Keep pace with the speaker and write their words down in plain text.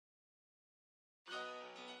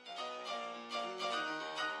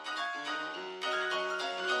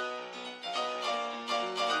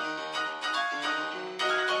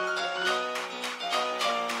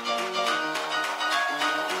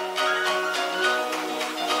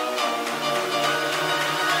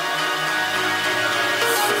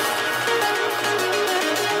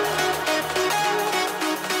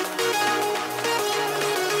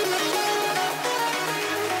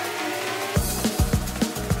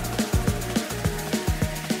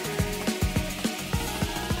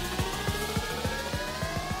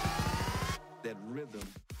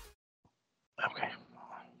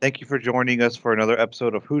Thank you for joining us for another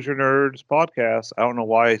episode of Hoosier Nerds podcast. I don't know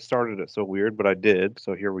why I started it so weird, but I did.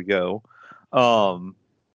 So here we go. Um,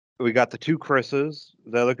 we got the two Chris's.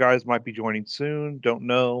 The other guys might be joining soon. Don't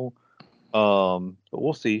know. But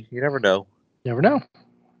we'll see. You never know. Never know.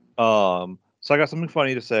 So I got something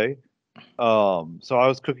funny to say. So I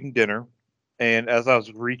was cooking dinner, and as I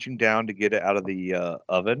was reaching down to get it out of the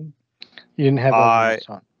oven, You didn't have oven I mitts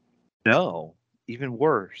on. no, even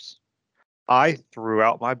worse. I threw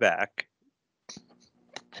out my back.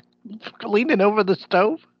 Leaning over the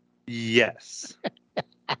stove? Yes.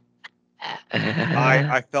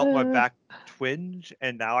 I felt my back twinge,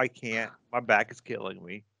 and now I can't. My back is killing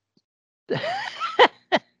me.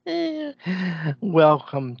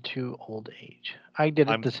 Welcome to old age. I did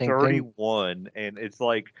it I'm the same thing. 31, and it's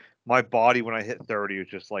like my body when I hit 30 is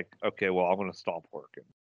just like, okay, well, I'm gonna stop working.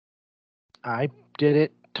 I did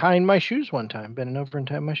it tying my shoes one time, bending over and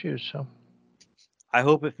tying my shoes. So I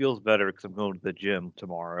hope it feels better because I'm going to the gym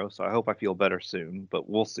tomorrow, so I hope I feel better soon. But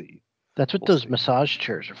we'll see. that's what We'll those see. massage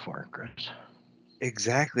chairs are for, Chris.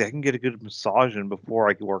 Exactly. I can get a good massage in before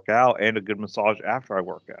I can work out, and a good massage after I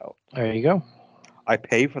work out. There you go. I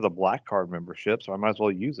pay for the Black Card membership, so I might as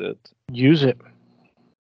well use it. Use it.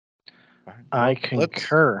 All right, I well,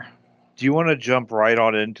 concur. do you want to jump right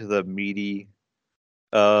on into the meaty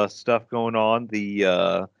stuff going on?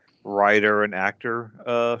 The writer and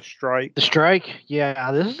actor strike. The strike,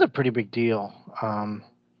 yeah, this is a pretty big deal.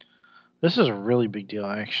 This is a really big deal,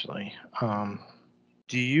 actually.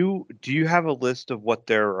 Do you have a list of what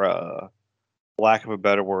they're lack of a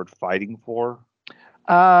better word fighting for?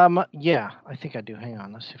 Yeah, I think I do. Hang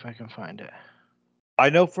on, let's see if I can find it. I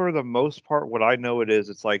know for the most part what I know it is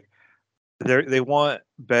it's like they want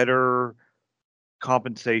better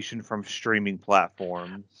compensation from streaming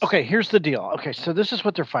platforms. Okay, here's the deal. Okay, so this is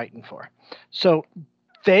what they're fighting for. So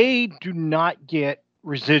they do not get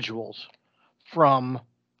residuals from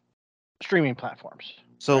streaming platforms.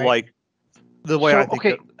 So right? like the way I think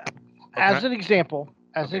Okay, as okay. an example,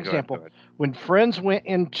 Okay, go ahead, go ahead. when Friends went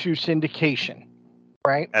into syndication,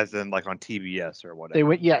 right? As in like on TBS or whatever. They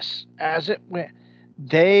went yes, as it went.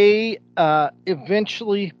 They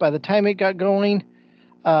eventually, by the time it got going,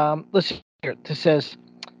 let's see here. This says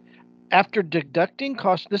after deducting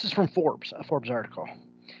costs. This is from Forbes, a Forbes article.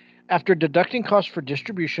 After deducting costs for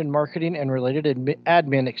distribution, marketing, and related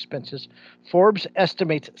admin expenses, Forbes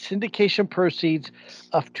estimates syndication proceeds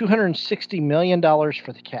of $260 million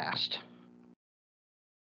for the cast.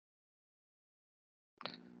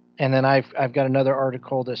 And then I've got another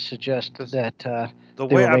article that suggests that the they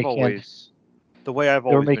way were I've making always the way I've they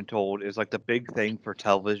were always making been told is like the big thing for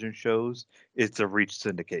television shows is to reach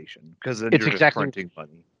syndication because then it's you're just exactly printing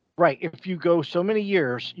money. right. If you go so many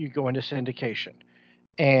years, you go into syndication.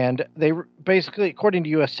 And they basically, according to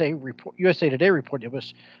USA Today report, it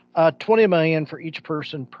was 20 million for each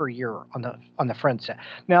person per year on the Friends set.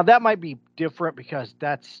 Now that might be different because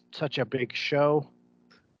that's such a big show,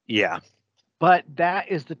 Yeah. but that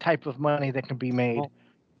is the type of money that can be made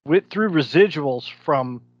Well, through residuals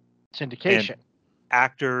from and syndication.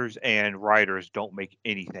 actors and writers don't make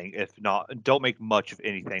anything if not don't make much of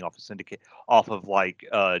anything off of syndicate off of like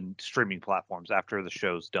streaming platforms after the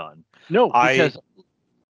show's done. No, I because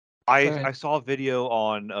I saw a video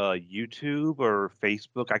on YouTube or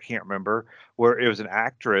Facebook, I can't remember, where it was an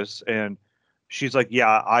actress and she's like, "Yeah,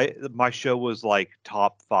 I my show was like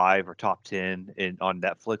top 5 or top 10 in on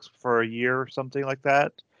Netflix for a year or something like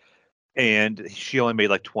that." And she only made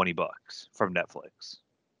like $20 from Netflix.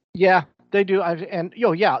 yeah, they do.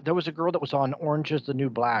 Yeah, there was a girl that was on Orange Is the New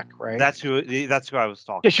Black, right? That's who I was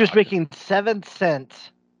Yeah, talking she was about. making 7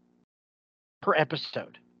 cents per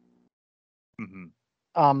episode. Mhm.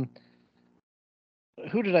 Um,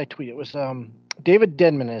 who did I tweet? It was David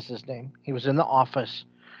Denman is his name. He was in The Office.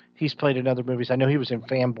 He's played in other movies. I know he was in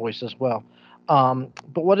Fanboys as well.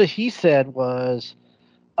 But what he said was,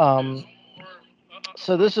 um,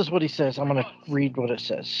 so this is what he says. I'm going to read what it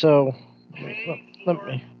says. So let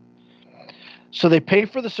me. So they pay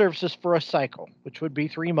for the services for a cycle, which would be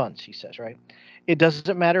 3 months. He says, right? It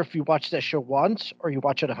doesn't matter if you watch that show once or you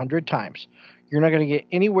watch it 100 times. You're not going to get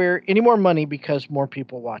any more money because more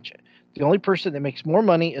people watch it. The only person that makes more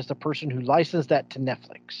money is the person who licensed that to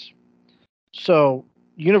Netflix. So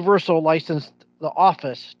Universal licensed The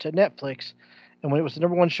Office to Netflix, and when it was the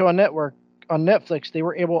number one show on Netflix, they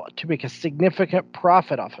were able to make a significant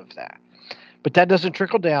profit off of that. But that doesn't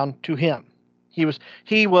trickle down to him. He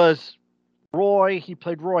was Roy. He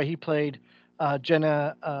played Roy. He played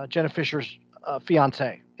Jenna Fisher's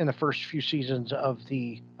fiance in the first few seasons of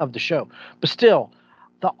the show. But still,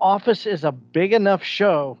 The Office is a big enough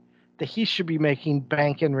show that he should be making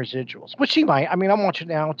bank and residuals, which he might. I mean, I'm watching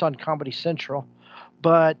it now; it's on Comedy Central,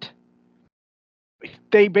 but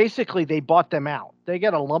they bought them out. They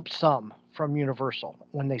got a lump sum from Universal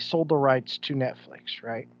when they sold the rights to Netflix,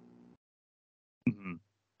 right? Mm-hmm.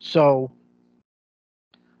 So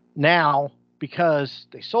now, because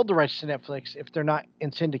they sold the rights to Netflix, if they're not in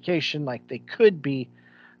syndication like they could be,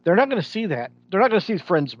 they're not going to see that. They're not going to see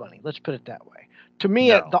Friends money. Let's put it that way. To me,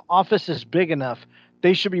 No. The Office is big enough.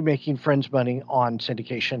 They should be making Friends money on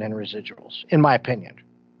syndication and residuals, in my opinion.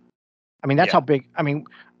 I mean, that's how big. I mean,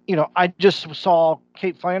 I just saw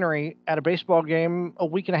Kate Flannery at a baseball game a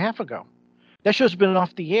week and a half ago. That show's been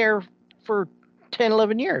off the air for 10,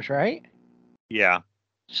 11 years, right? Yeah.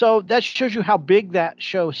 So that shows you how big that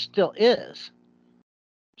show still is.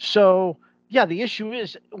 So yeah, the issue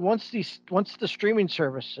is once the streaming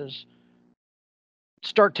services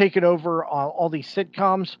start taking over all these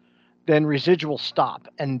sitcoms, then residuals stop,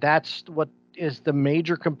 and that's what is the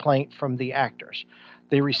major complaint from the actors.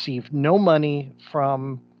 They receive no money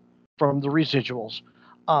from the residuals.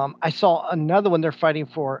 I saw another one they're fighting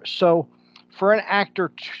for. So for an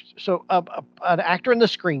actor, an actor in the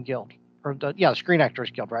Screen Guild, or the Screen Actors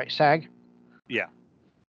Guild, right? SAG. Yeah.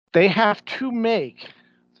 They have to make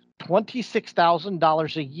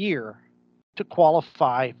 $26,000 a year to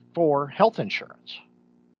qualify for health insurance.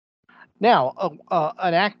 Now,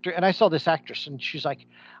 an actor, and I saw this actress, and she's like,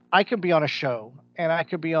 I could be on a show, and I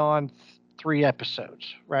could be on 3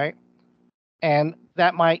 episodes, right? And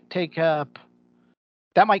that might cover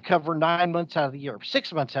 9 months out of the year,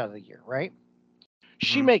 6 months out of the year, right?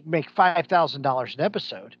 She Mm-hmm. make $5,000 an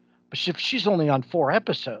episode, but if she's only on 4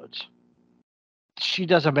 episodes, she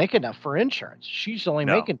doesn't make enough for insurance. She's only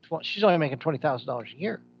making $20,000 a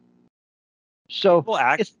year. So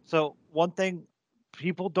so one thing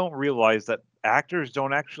people don't realize that actors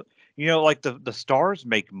don't actually, like the stars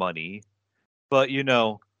make money, but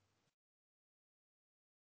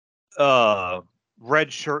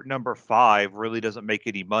red shirt number 5 really doesn't make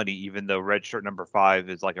any money, even though red shirt number 5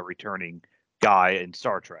 is like a returning guy in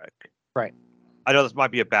Star Trek. Right. I know this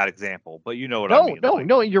might be a bad example, but you know what I mean.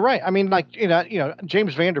 No, you're right. I mean, like,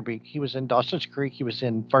 James Van Der Beek, he was in Dawson's Creek, he was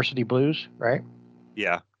in Varsity Blues, right?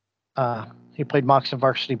 Yeah. He played Mox in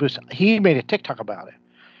Varsity Blues. He made a TikTok about it,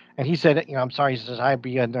 and he said, I'm sorry. He says I'd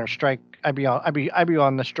be on their strike. I'd be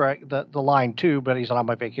on the strike, the line too. But he's on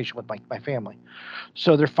my vacation with my family.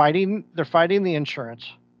 So they're fighting the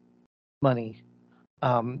insurance money.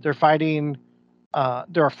 They're fighting.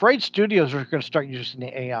 They're afraid studios are going to start using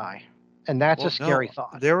the AI, and that's a scary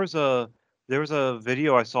thought. There was a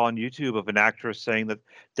video I saw on YouTube of an actress saying that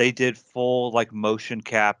they did full like motion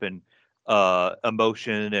cap and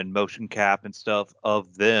emotion and motion cap and stuff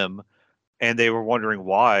of them, and they were wondering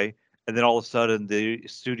why. And then all of a sudden, the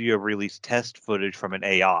studio released test footage from an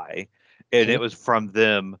AI, and it was from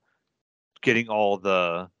them getting all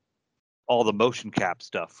the motion cap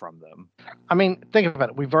stuff from them. I mean, think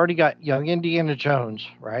about it. We've already got young Indiana Jones,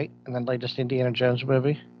 right? And the latest Indiana Jones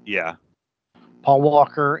movie. Yeah. Paul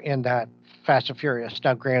Walker in that Fast and Furious.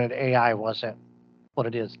 Now, granted, AI wasn't what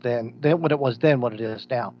it is then, what it is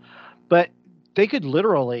now. But they could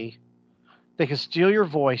steal your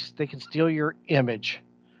voice, they could steal your image,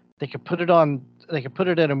 they could put it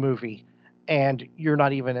in a movie, and you're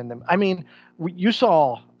not even in them. I mean, you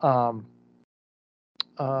saw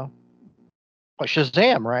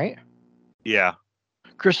Shazam, right? Yeah.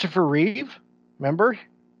 Christopher Reeve, remember?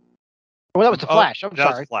 Well, that was the Flash. I'm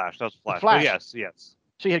sorry. That was Flash. Flash. Oh, yes.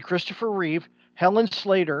 So you had Christopher Reeve, Helen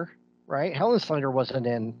Slater, right? Helen Slater wasn't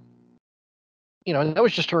in. That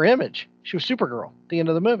was just her image. She was Supergirl at the end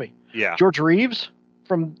of the movie. Yeah. George Reeves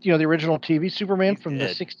from the original TV Superman from the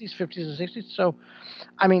 60s, 50s, and 60s. So,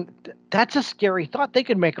 I mean, that's a scary thought. They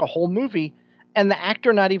could make a whole movie and the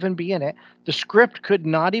actor not even be in it. The script could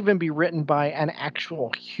not even be written by an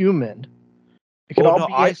actual human. It could all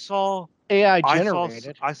be AI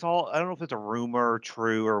generated. I don't know if it's a rumor or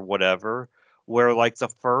true or whatever, where like the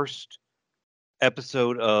first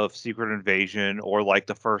episode of Secret Invasion or like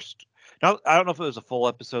the first, now I don't know if it was a full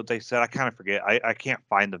episode they said, I kind of forget. I can't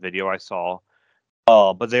find the video I saw.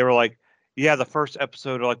 But they were like, yeah, the first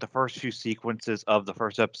episode or like the first few sequences of the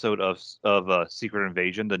first episode of Secret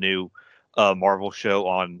Invasion, the new Marvel show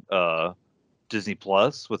on Disney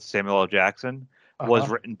Plus with Samuel L. Jackson, was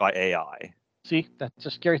written by AI. See, that's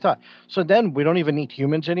a scary thought. So then we don't even need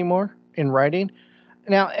humans anymore in writing.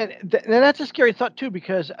 Now, and that's a scary thought too,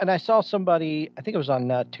 because, and I saw somebody, I think it was on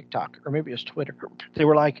TikTok or maybe it was Twitter. They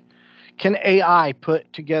were like, can AI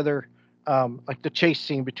put together like the chase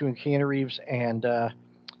scene between Keanu Reeves and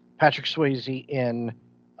Patrick Swayze in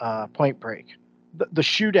Point Break, the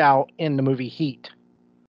shootout in the movie Heat,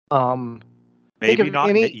 Maybe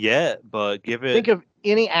not yet, but give it. Think of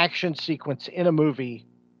any action sequence in a movie.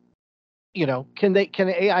 Can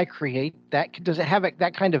AI create that? Does it have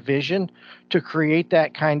that kind of vision to create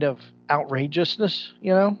that kind of outrageousness?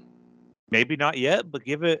 Maybe not yet, but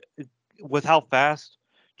give it. With how fast,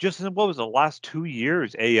 just in what was the last 2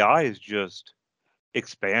 years, AI is just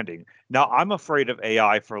expanding. Now I'm afraid of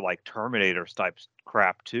AI for like Terminator type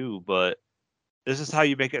crap too, but this is how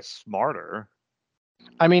you make it smarter.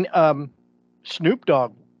 I mean, Snoop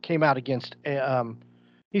Dogg came out against.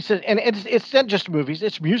 He said, and it's not just movies;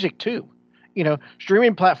 it's music too.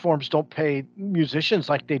 Streaming platforms don't pay musicians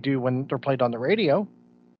like they do when they're played on the radio.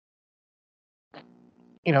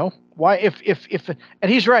 Why? If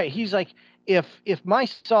and he's right. He's like, if my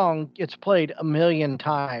song gets played 1 million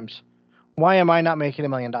times, why am I not making $1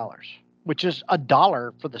 million? Which is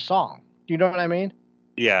 $1 for the song. Do you know what I mean?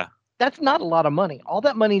 Yeah. That's not a lot of money. All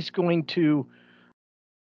that money is going to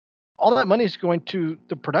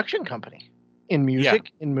the production company in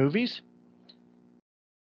music, in movies.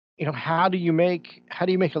 How do you make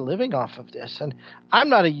a living off of this? And I'm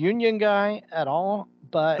not a union guy at all,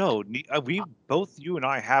 but no, we both, you and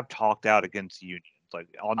I, have talked out against unions, like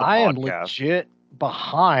on the podcast. I am legit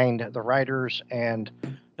behind the writers and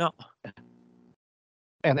the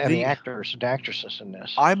actors and actresses in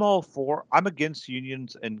this. I'm against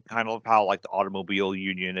unions, and kind of how like the automobile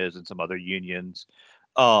union is and some other unions.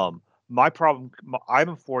 My problem,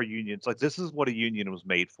 I'm for unions. Like, this is what a union was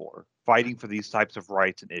made for, fighting for these types of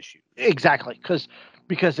rights and issues. Exactly,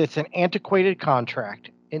 because it's an antiquated contract.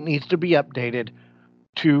 It needs to be updated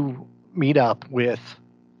to meet up with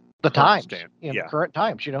the times, current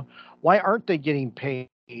times. Why aren't they getting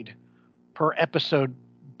paid per episode,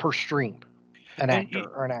 per stream, an actor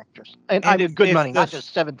or an actress? And I mean, good money, not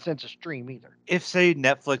just 7 cents a stream either. If, say,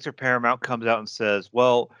 Netflix or Paramount comes out and says,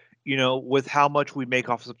 well, with how much we make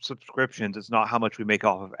off of subscriptions, it's not how much we make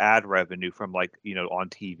off of ad revenue from, like, on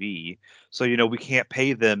TV. So, we can't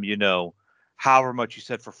pay them, however much you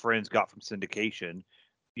said for Friends got from syndication.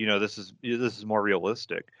 This is more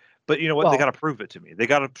realistic. But you know what? They got to prove it to me. They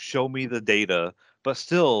got to show me the data. But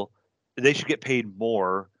still, they should get paid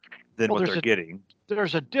more than what they're getting.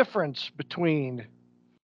 There's a difference between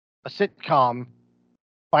a sitcom,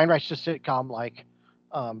 fine rights to sitcom like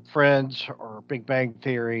Friends or Big Bang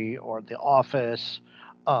Theory or The Office,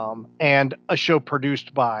 and a show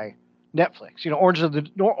produced by Netflix.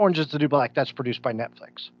 Orange is the New Black. That's produced by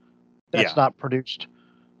Netflix. That's not produced.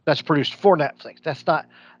 That's produced for Netflix. That's not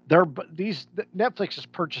Netflix is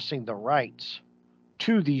purchasing the rights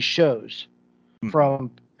to these shows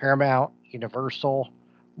from Paramount, Universal,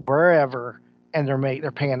 wherever, and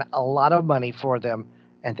they're paying a lot of money for them,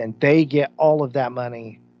 and then they get all of that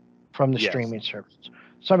money from the streaming services.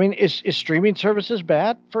 So, I mean, is streaming services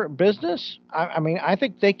bad for business? I mean, I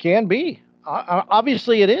think they can be.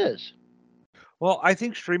 Obviously, it is. Well, I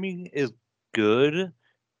think streaming is good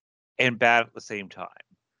and bad at the same time.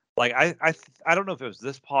 Like, I don't know if it was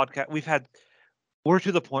this podcast. We're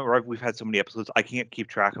to the point where we've had so many episodes, I can't keep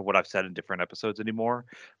track of what I've said in different episodes anymore.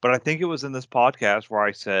 But I think it was in this podcast where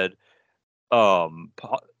I said,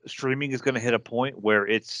 streaming is going to hit a point where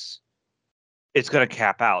it's going to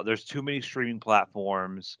cap out. There's too many streaming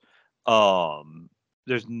platforms.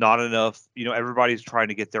 There's not enough, everybody's trying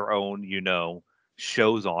to get their own,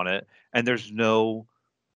 shows on it. And there's no,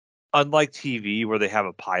 unlike TV where they have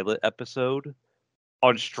a pilot episode,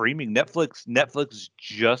 on streaming, Netflix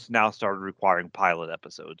just now started requiring pilot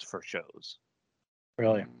episodes for shows.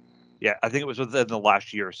 Really? Yeah, I think it was within the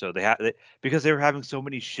last year or so. Because they were having so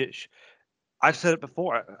many shit. I've said it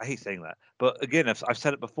before. I hate saying that, but again, I've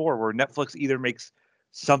said it before, where Netflix either makes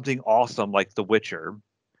something awesome like The Witcher,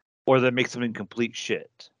 or they make something complete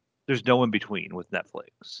shit. There's no in between with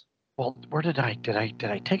Netflix. Well, where did I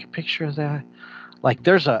take a picture of that? Like,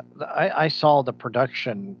 I saw the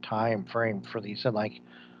production time frame for these, and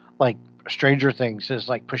like Stranger Things is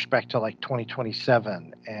like pushed back to like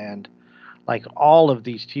 2027, and like all of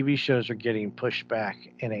these TV shows are getting pushed back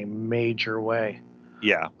in a major way.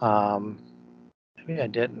 Yeah. Maybe I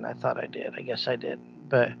didn't. I thought I did. I guess I did.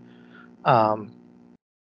 But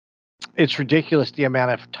it's ridiculous the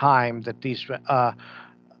amount of time that these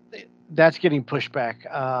that's getting pushed back.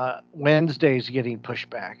 Wednesday's getting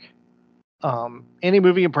pushed back. Any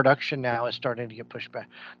movie in production now is starting to get pushed back.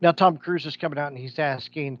 Now Tom Cruise is coming out and he's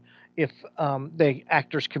asking if the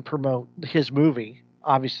actors can promote his movie,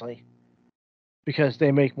 obviously, because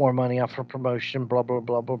they make more money off of promotion, blah, blah,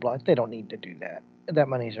 blah, blah, blah. They don't need to do that. That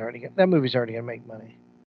movie's already going to make money.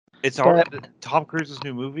 It's already Tom Cruise's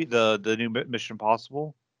new movie, the new Mission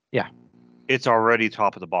Impossible. Yeah. It's already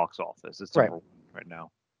top of the box office. It's number one right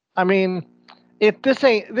now. I mean, if this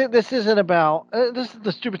ain't this isn't about this is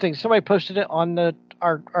the stupid thing. Somebody posted it on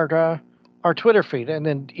our Twitter feed and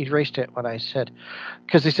then erased it when I said,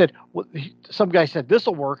 because he said some guy said this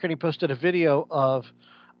will work, and he posted a video of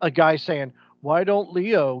a guy saying, why don't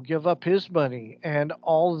Leo give up his money and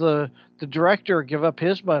all the director give up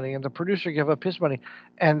his money and the producer give up his money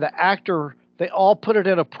and the actor, they all put it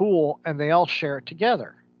in a pool and they all share it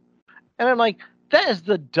together. And I'm like, that is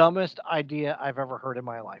the dumbest idea I've ever heard in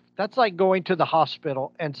my life. That's like going to the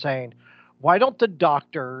hospital and saying, why don't the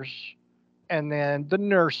doctors and then the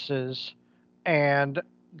nurses and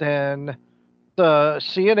then the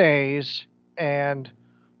CNAs and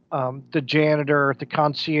the janitor, the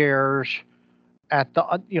concierge at the,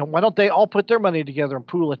 why don't they all put their money together and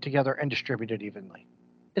pool it together and distribute it evenly?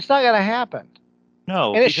 It's not going to happen.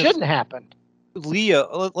 No, and it shouldn't happen.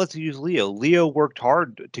 Leo, let's use Leo. Leo worked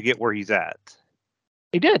hard to get where he's at.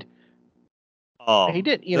 He did. He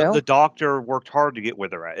did. The doctor worked hard to get where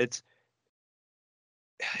they're at.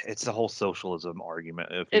 It's the whole socialism argument.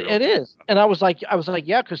 It is, and I was like,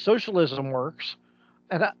 yeah, because socialism works,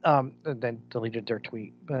 and then deleted their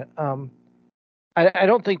tweet. But I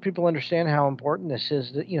don't think people understand how important this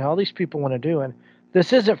is. That all these people want to do, and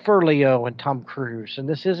this isn't for Leo and Tom Cruise, and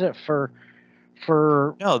this isn't for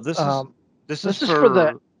no, this is for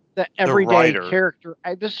the everyday character.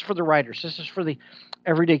 This is for the writers. This is for the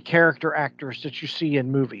everyday character actors that you see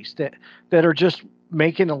in movies that are just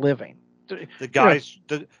making a living. The guys,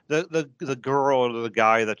 the girl or the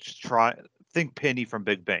guy that's trying. Think Penny from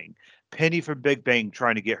Big Bang. Penny from Big Bang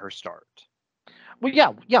trying to get her start. Well,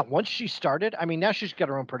 yeah. Once she started, I mean, now she's got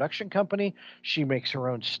her own production company. She makes her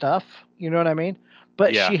own stuff. You know what I mean?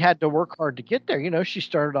 But she had to work hard to get there. She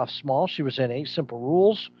started off small. She was in 8 Simple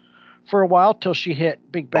Rules for a while till she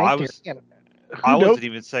hit Big Bang Theory. I wasn't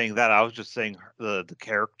even saying that. I was just saying the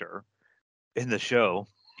character in the show.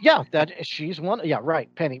 Yeah, that she's one. Yeah,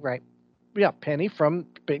 right. Penny, right. Yeah, Penny from.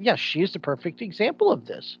 Yeah, she's the perfect example of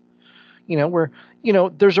this. Where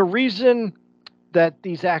there's a reason that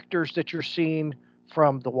these actors that you're seeing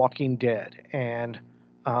from The Walking Dead and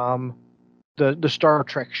the Star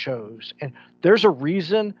Trek shows, and there's a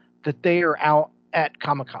reason that they are out at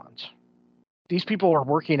Comic-Cons. These people are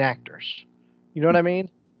working actors. You know what I mean?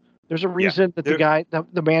 There's a reason that the guy,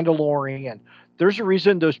 the Mandalorian, there's a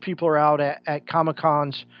reason those people are out at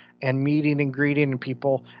Comic-Cons and meeting and greeting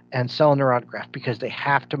people and selling their autograph, because they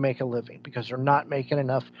have to make a living, because they're not making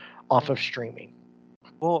enough off of streaming.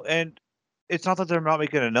 Well, and it's not that they're not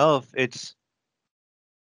making enough. It's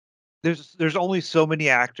there's only so many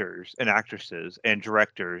actors and actresses and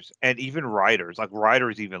directors and even writers, like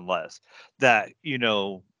writers even less, that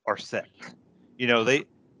are set. They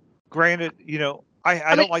granted,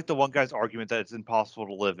 I don't like the one guy's argument that it's impossible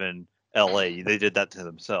to live in LA. They did that to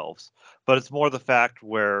themselves. But it's more the fact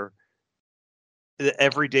where the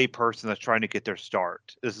everyday person that's trying to get their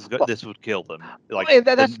start, this would kill them. Like,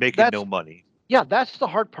 making no money. Yeah, that's the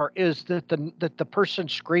hard part, is that the person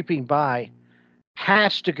scraping by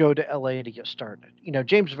has to go to LA to get started.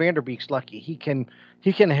 James Van Der Beek's lucky. He can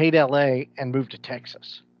hate LA and move to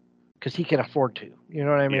Texas because he can afford to. You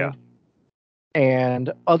know what I mean? Yeah.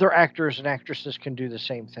 And other actors and actresses can do the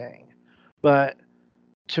same thing. But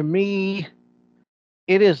to me,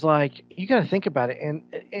 it is like, you got to think about it. And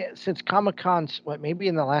since Comic-Con's, maybe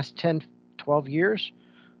in the last 10, 12 years,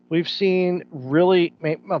 we've seen really,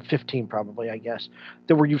 15 probably, I guess,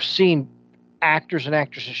 where you've seen actors and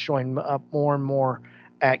actresses showing up more and more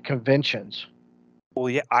at conventions. Well,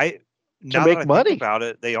 yeah, now that I think about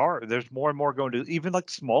it, they are. There's more and more going to even like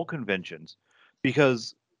small conventions,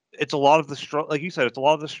 because it's a lot of like you said, it's a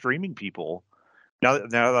lot of the streaming people. Now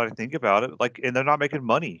that I think about it, and they're not making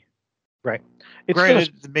money. Right.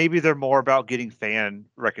 Granted, maybe they're more about getting fan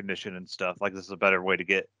recognition and stuff. Like, this is a better way to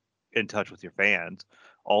get in touch with your fans,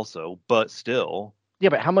 also. But still. Yeah,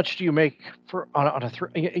 but how much do you make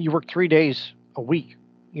you work 3 days a week?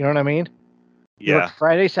 You know what I mean? You work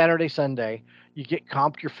Friday, Saturday, Sunday. You get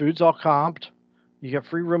comped. Your food's all comped. You get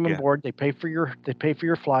free room and board. They pay for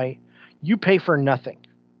your flight. You pay for nothing.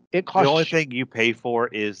 It costs. The only thing you pay for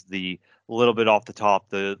is the little bit off the top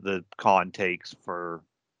the con takes for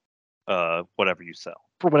whatever you sell.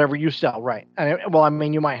 For whatever you sell, right? Well, I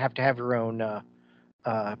mean, you might have to have your own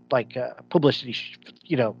publicity.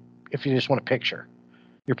 If you just want a picture,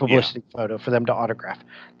 your publicity photo for them to autograph.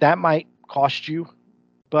 That might cost you,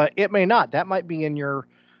 but it may not. That might be in your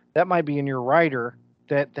rider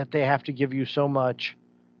that they have to give you so much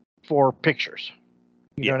for pictures.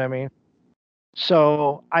 You know what I mean?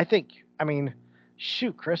 So I think,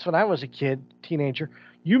 shoot, Chris, when I was a teenager,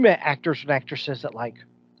 you met actors and actresses at like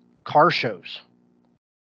car shows.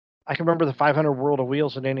 I can remember the 500 World of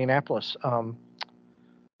Wheels in Indianapolis.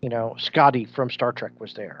 Scotty from Star Trek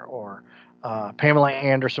was there, or Pamela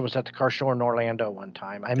Anderson was at the car show in Orlando one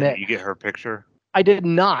time. Did you get her picture? I did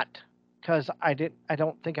not, because I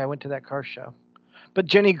don't think I went to that car show. But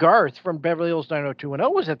Jenny Garth from Beverly Hills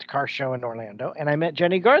 90210 was at the car show in Orlando, and I met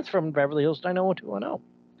Jenny Garth from Beverly Hills 90210.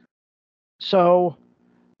 So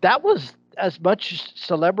that was as much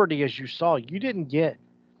celebrity as you saw. You didn't get.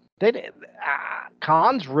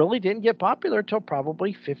 Cons really didn't get popular until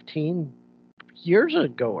probably 15 years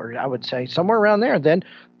ago, or I would say somewhere around there. Then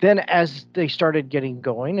as they started getting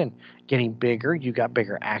going and getting bigger, you got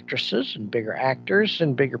bigger actresses and bigger actors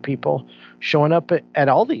and bigger people showing up at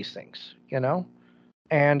all these things,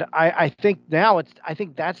 And I think now I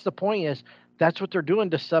think that's the point, is that's what they're doing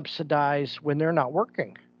to subsidize when they're not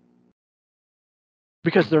working.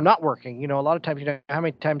 Because they're not working. A lot of times, how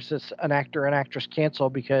many times does an actor and actress cancel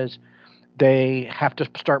because they have to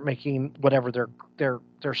start making whatever they're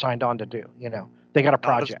signed on to do. They got a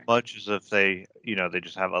project. Not as much as if they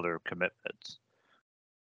just have other commitments.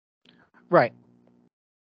 Right.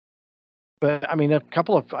 But I mean,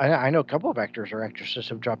 I know a couple of actors or actresses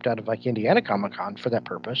have dropped out of like Indiana Comic Con for that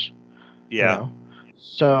purpose. Yeah.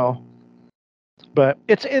 So, but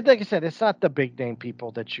it's like I said, it's not the big name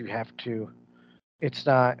people that you have to. It's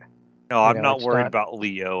not. No, I'm not worried about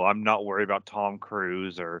Leo. I'm not worried about Tom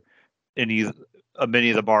Cruise or many of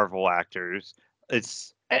the Marvel actors.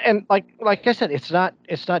 It's and like I said, it's not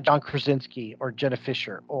John Krasinski or Jenna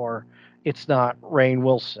Fisher, or it's not Rainn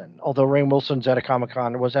Wilson. Although Rainn Wilson's at a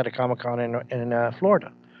Comic-Con, was at a Comic-Con in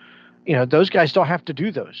Florida. Those guys don't have to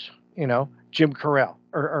do those. Jim Carell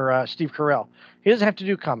or Steve Carell, he doesn't have to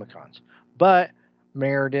do Comic-Cons. But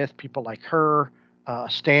Meredith, people like her,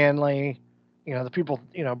 Stanley, the people,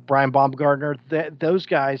 Brian Baumgartner, those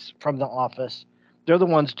guys from The Office, they're the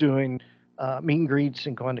ones doing meet and greets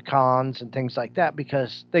and going to cons and things like that,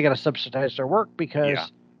 because they got to subsidize their work,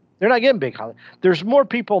 because they're not getting big Hollywood. There's more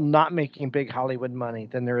people not making big Hollywood money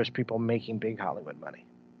than there is people making big Hollywood money.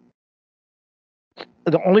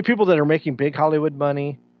 The only people that are making big Hollywood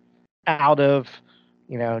money out of,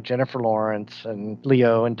 Jennifer Lawrence and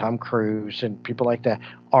Leo and Tom Cruise and people like that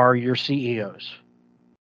are your CEOs.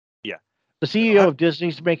 Yeah. The CEO of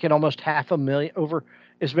Disney's making almost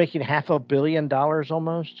 $500 million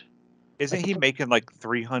almost. Isn't he making like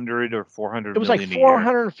 300 or 400 million? It was like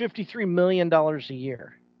 $453 million a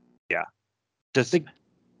year. Yeah. Does he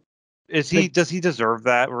deserve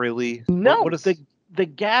that, really? No. The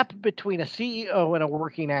gap between a CEO and a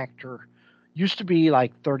working actor used to be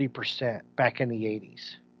like 30% back in the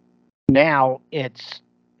 80s. Now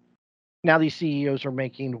these CEOs are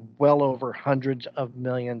making well over hundreds of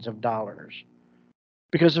millions of dollars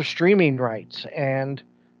because of streaming rights and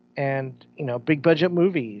big budget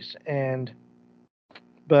movies,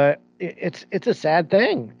 but it's a sad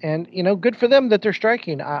thing, and good for them that they're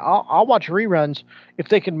striking. I'll watch reruns if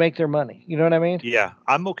they can make their money. You know what I mean? Yeah,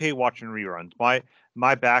 I'm okay watching reruns.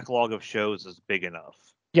 My backlog of shows is big enough.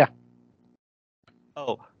 Yeah.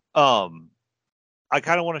 Oh, I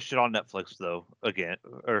kind of want to shit on Netflix though again,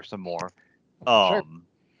 or some more. Sure.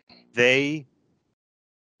 They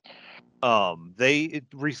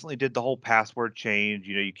recently did the whole password change.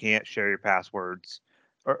 You can't share your passwords,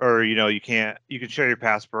 or you can share your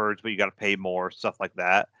passwords, but you got to pay more, stuff like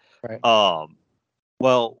that. Right.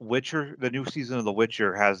 Well, Witcher, the new season of The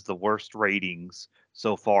Witcher has the worst ratings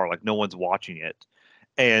so far. Like, no one's watching it,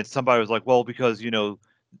 and somebody was like, "Well, because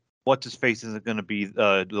what's his face isn't going to be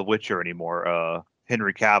The Witcher anymore.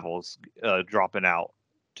 Henry Cavill's dropping out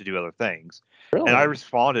to do other things." Really? And I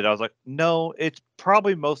responded, I was like, no, it's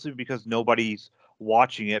probably mostly because nobody's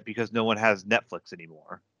watching it because no one has Netflix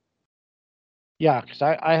anymore. Yeah, because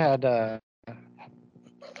I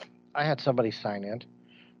had somebody sign in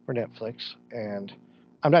for Netflix, and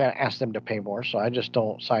I'm not going to ask them to pay more, so I just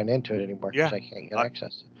don't sign into it anymore because I can't get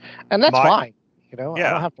access. And that's fine. I don't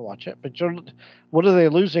have to watch it. But what are they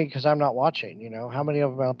losing because I'm not watching? How many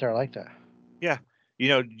of them out there like that? Yeah.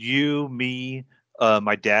 You, me,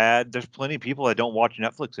 my dad, there's plenty of people that don't watch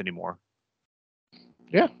Netflix anymore.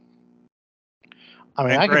 Yeah. I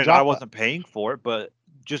mean, I wasn't paying for it, but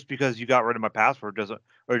just because you got rid of my password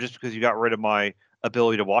just because you got rid of my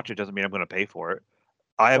ability to watch it doesn't mean I'm going to pay for it.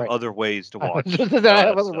 I have other ways to watch. I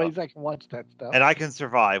have other ways I can watch that stuff. And I can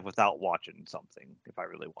survive without watching something if I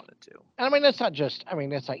really wanted to. And I mean, that's not just,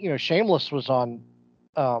 it's like, Shameless was on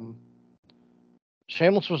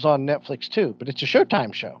Netflix too, but it's a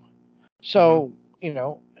Showtime show. So,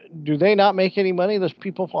 do they not make any money? Those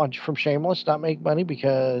people from Shameless not make money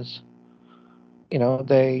because,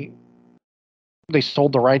 they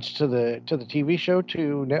sold the rights to the TV show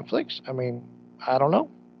to Netflix? I mean, I don't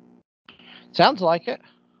know. Sounds like it.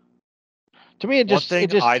 To me, One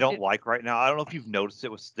thing I don't like right now, I don't know if you've noticed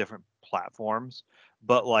it with different platforms,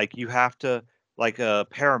 but like you have to like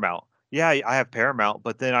Paramount. Yeah, I have Paramount,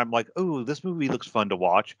 but then I'm like, "Oh, this movie looks fun to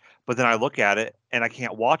watch." But then I look at it and I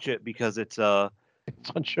can't watch it because it's on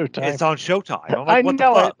Showtime. It's on Showtime. I'm I like, "What the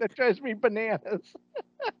know fuck?" it. That drives me bananas.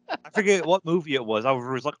 I forget what movie it was. I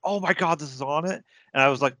was like, "Oh my god, this is on it," and I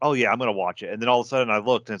was like, "Oh yeah, I'm gonna watch it." And then all of a sudden, I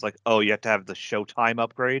looked, and it's like, "Oh, you have to have the Showtime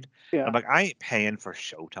upgrade." And I'm Yeah. like, "I ain't paying for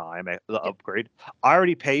Showtime the upgrade. I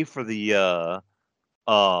already pay for the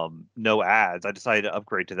no ads. I decided to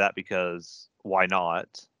upgrade to that because why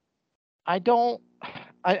not?" I don't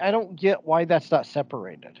get why that's not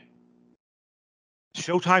separated.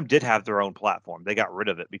 Showtime did have their own platform. They got rid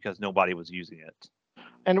of it because nobody was using it.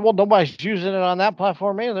 And well, nobody's using it on that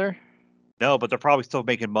platform either. No, but they're probably still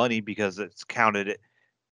making money because it's counted.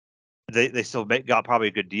 They still got probably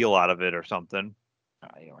a good deal out of it or something.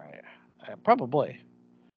 You're right. Probably.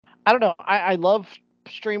 I don't know. I love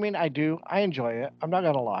streaming. I do. I enjoy it. I'm not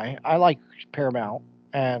gonna lie. I like Paramount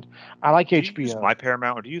and I like Do HBO. you use my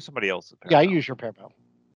Paramount or do you use somebody else's Paramount? Yeah, I use your Paramount.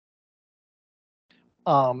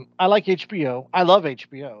 I like HBO. I love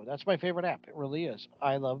HBO. That's my favorite app. It really is.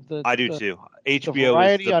 I love I do too. the HBO is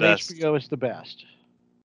variety the on best. HBO is the best.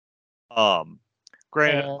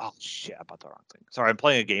 Granted, And, oh shit, I bought the wrong thing. Sorry, I'm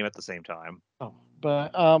playing a game at the same time.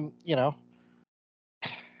 but you know,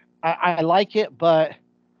 I like it, but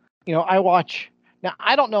you know, I watch now.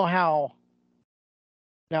 I don't know how.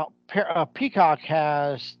 Now, Peacock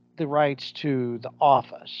has the rights to The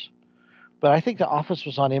Office, but I think The Office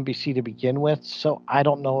was on NBC to begin with, so I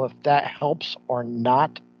don't know if that helps or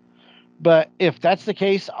not. But if that's the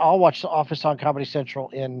case, I'll watch The Office on Comedy Central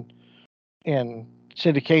in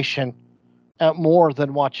syndication more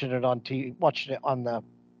than watching it on the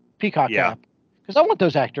Peacock app because I want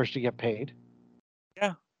those actors to get paid.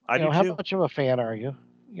 Yeah, I do How too. much of a fan are you?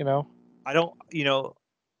 I don't.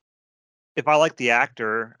 If I like the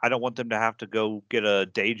actor, I don't want them to have to go get a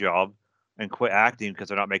day job and quit acting because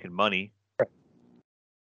they're not making money.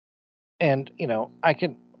 And I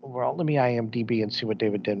can. Well, let me IMDb and see what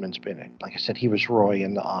David Denman's been in. Like I said, he was Roy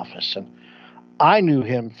in The Office, and I knew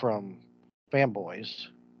him from Fanboys.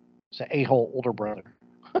 He's an a-hole older brother.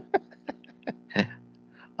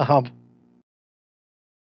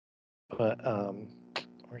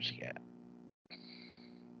 Where's he at?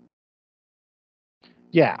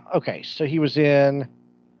 Yeah, okay. So he was in.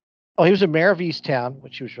 Oh, he was in Mayor of Easttown,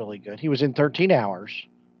 which was really good. He was in 13 Hours.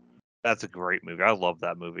 That's a great movie. I love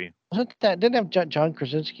that movie. Didn't have John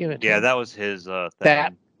Krasinski in it? Yeah, too? that was his thing.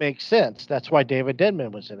 That makes sense. That's why David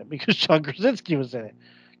Denman was in it because John Krasinski was in it.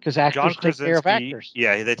 Because actors take care of actors.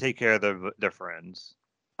 Yeah, they take care of their friends.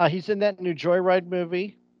 He's in that new Joyride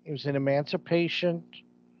movie. He was in Emancipation.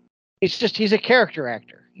 He's a character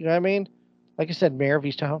actor. You know what I mean? Like I said, Mayor of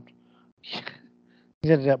Easttown. He's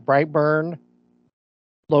in Brightburn.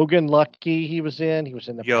 Logan Lucky. He was in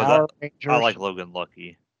the Power Rangers. I like Logan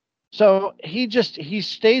Lucky. So he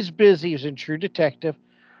stays busy. He's in True Detective.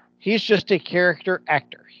 He's just a character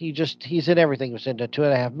actor. He's in everything. He was in the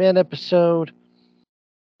 2.5 Men episode.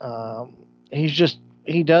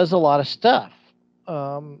 He does a lot of stuff.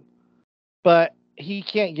 But he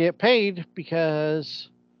can't get paid because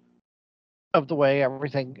of the way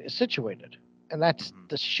everything is situated. And that's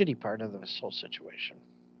the shitty part of this whole situation.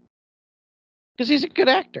 Because he's a good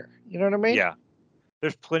actor. You know what I mean? Yeah.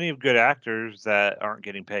 There's plenty of good actors that aren't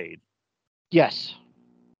getting paid. Yes.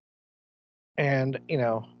 And,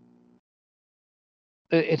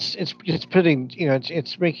 it's putting,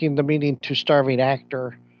 it's making the meaning to starving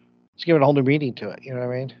actor. It's giving a whole new meaning to it. You know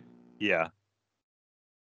what I mean? Yeah.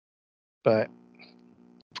 But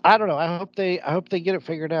I don't know. I hope they get it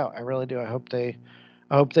figured out. I really do. I hope they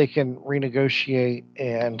can renegotiate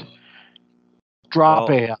and drop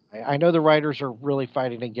AI. I know the writers are really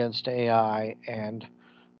fighting against AI, and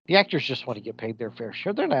the actors just want to get paid their fair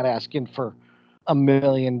share. They're not asking for $1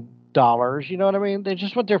 million. You know what I mean? They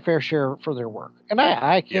just want their fair share for their work, and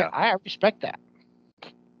I respect that.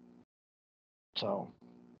 So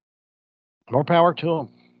more power to them.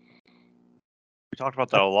 We talked about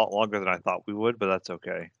that a lot longer than I thought we would, but that's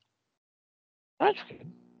okay. That's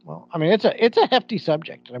good. Well, I mean, it's a hefty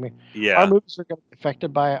subject. I mean, our movies are going to be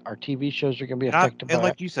affected by it. Our TV shows are going to be affected by it. And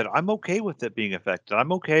like you said, I'm okay with it being affected.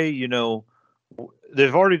 I'm okay.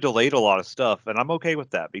 They've already delayed a lot of stuff, and I'm okay with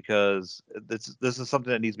that because this is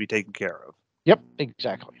something that needs to be taken care of. Yep,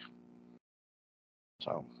 exactly.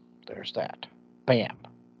 So there's that. Bam.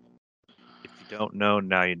 If you don't know,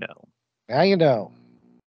 now you know. Now you know.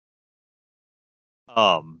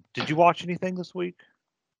 Did you watch anything this week?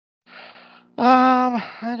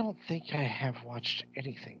 I don't think I have watched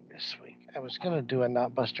anything this week. I was gonna do a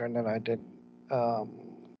Notbuster and then I didn't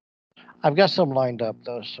I've got some lined up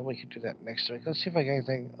though, so we can do that next week. Let's see if I got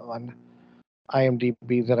anything on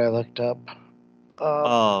IMDb that I looked up.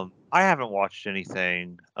 I haven't watched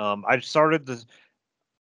anything. I started,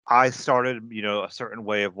 a certain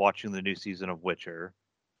way of watching the new season of Witcher.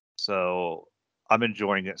 So I'm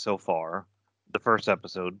enjoying it so far. The first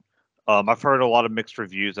episode. I've heard a lot of mixed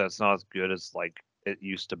reviews that it's not as good as like it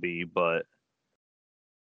used to be, but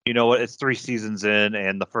you know what? It's 3 seasons in,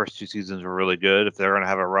 and the first 2 seasons were really good. If they're gonna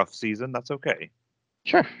have a rough season, that's okay.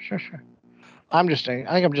 Sure. I think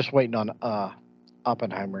I'm just waiting on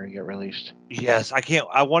Oppenheimer to get released. Yes, I can't.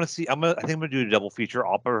 I want to see. I think I'm gonna do a double feature: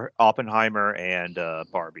 Oppenheimer and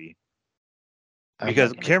Barbie.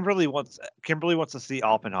 Because Kimberly wants to see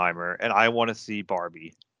Oppenheimer, and I want to see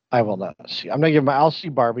Barbie. I will not see. I'm not giving. I'll see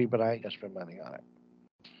Barbie, but I ain't gonna spend money on it.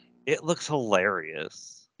 It looks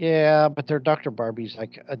hilarious. Yeah, but their Dr. Barbie's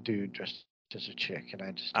like a dude dressed as a chick, and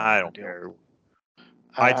I don't care.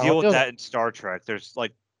 I deal with that in Star Trek. There's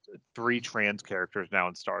like 3 trans characters now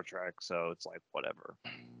in Star Trek, so it's like whatever.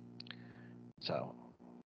 So,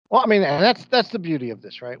 well, I mean, and that's the beauty of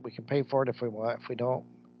this, right? We can pay for it if we want. If we don't,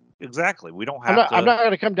 exactly, we don't have to. I'm not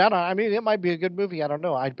going to come down on. I mean, it might be a good movie. I don't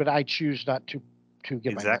know. But I choose not to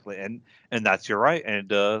give exactly, and that's your right, and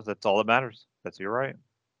that's all that matters. That's your right.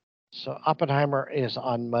 So Oppenheimer is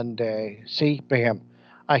on Monday. See, bam,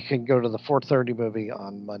 I can go to the 4:30 movie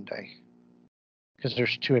on Monday because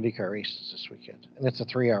there's 2 IndyCar races this weekend, and it's a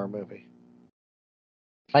 3-hour movie.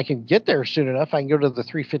 If I can get there soon enough, I can go to the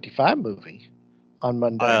 3:55 movie on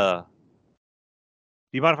Monday. Do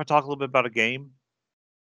you mind if I talk a little bit about a game?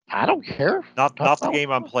 I don't care. Not the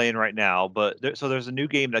game I'm playing right now, but there's a new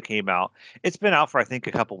game that came out. It's been out for I think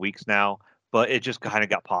a couple weeks now, but it just kind of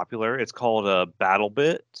got popular. It's called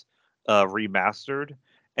BattleBit Remastered,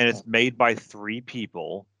 and it's made by 3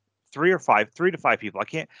 people, 3 to 5 people.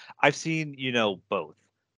 I've seen both,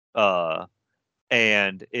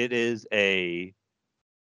 and it is a.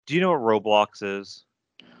 Do you know what Roblox is?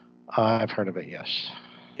 I've heard of it. Yes.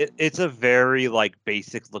 It's a very like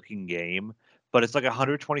basic looking game, but it's like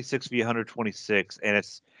 126 v 126, and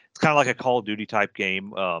it's kind of like a Call of Duty type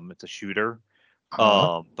game. It's a shooter,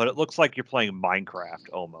 but it looks like you're playing Minecraft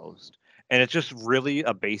almost, and it's just really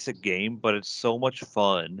a basic game, but it's so much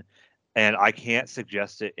fun, and I can't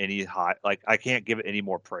suggest it any high. Like I can't give it any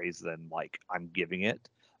more praise than like I'm giving it.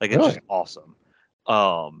 Like it's just awesome.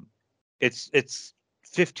 It's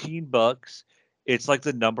 $15. It's like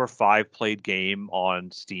the number 5 played game on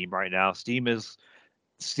Steam right now. Steam is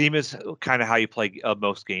kind of how you play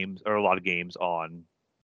most games or a lot of games on.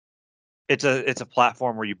 It's a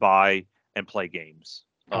platform where you buy and play games.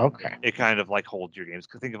 Okay. It kind of like holds your games.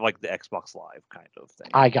 Think of like the Xbox Live kind of thing.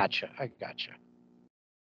 I gotcha.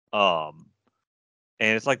 And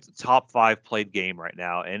it's like the top 5 played game right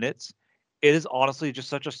now, and it is honestly just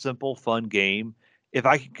such a simple, fun game. If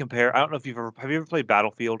I can compare, I don't know if have you ever played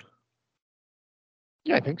Battlefield?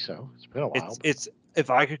 Yeah, I think so. It's been a while. It's if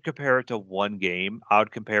I could compare it to one game, I would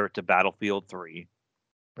compare it to Battlefield 3.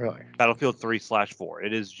 Really? Battlefield 3/4.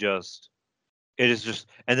 It is just,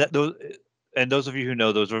 and those of you who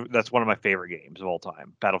know that's one of my favorite games of all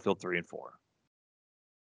time. Battlefield 3 and 4.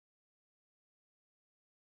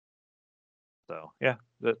 So yeah,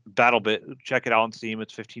 the BattleBit. Check it out on Steam.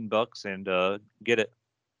 It's $15 and get it.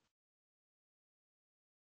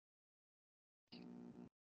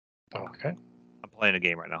 Okay. I'm playing a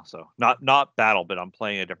game right now, so not Battle, but I'm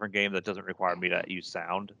playing a different game that doesn't require me to use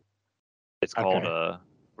sound. It's called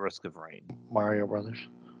Risk of Rain. Mario Brothers.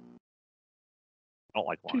 I don't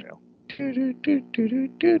like Mario.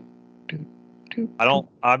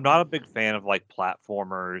 I'm not a big fan of like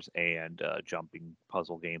platformers and jumping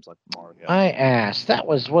puzzle games like Mario. I asked. That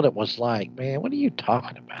was what it was like, man. What are you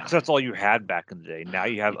talking about? That's all you had back in the day. Now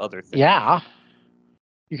you have other things. Yeah.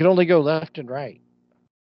 You can only go left and right.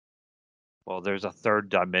 Well, there's a third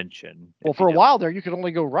dimension. Well, for a while there, you could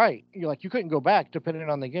only go right. You couldn't go back depending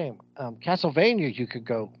on the game. Castlevania, you could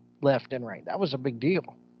go left and right. That was a big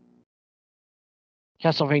deal.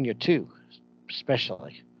 Castlevania 2,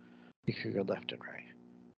 especially, you could go left and right.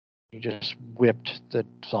 You just whipped the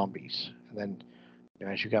zombies, and then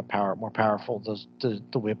as you got more powerful, the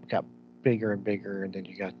whip got bigger and bigger, and then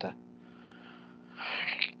you got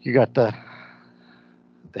the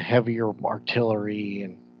heavier artillery,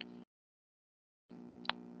 and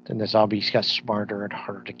then the zombies got smarter and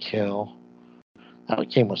harder to kill. That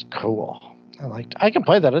game was cool. I can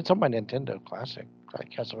play that. It's on my Nintendo Classic, like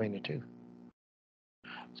Castlevania 2.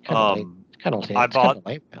 It's kind of lame. It's kind of lame. It's kind of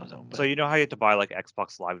lame now, though. So you know how you have to buy like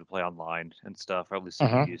Xbox Live to play online and stuff, or at least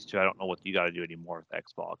you used to. I don't know what you got to do anymore with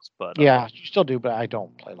Xbox, but yeah, you still do, but I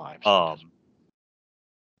don't play live.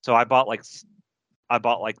 So I bought like I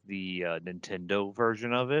bought like the Nintendo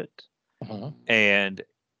version of it, and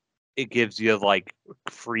it gives you like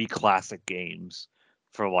free classic games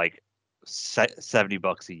for like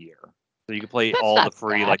 $70 a year. So you can play That's all not the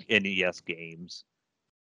free bad. like NES games.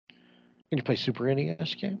 Can you play Super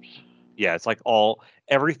NES games? Yeah, it's like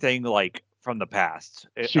everything like from the past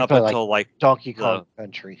So up until like Donkey Kong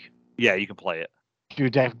Country. Yeah, you can play it.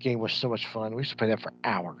 Dude, that game was so much fun. We used to play that for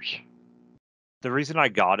hours. The reason I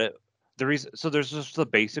got it, so there's just the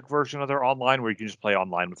basic version of their online where you can just play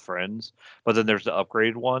online with friends, but then there's the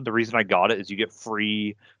upgraded one. The reason I got it is you get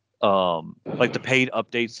free, like the paid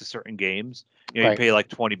updates to certain games. You know, you pay like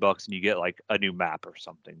 $20 and you get like a new map or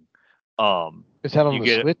something. Is that on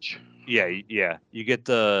the Switch? Yeah. You get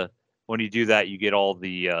when you do that, you get all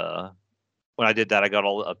the. When I did that, I got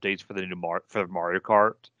all the updates for the new for Mario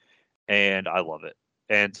Kart, and I love it.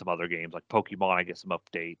 And some other games like Pokemon, I get some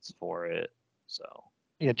updates for it. So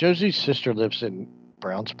yeah, Josie's sister lives in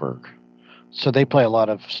Brownsburg, so they play a lot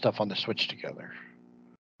of stuff on the Switch together.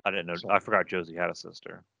 I didn't know. I forgot Josie had a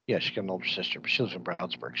sister. Yeah, she's got an older sister, but she lives in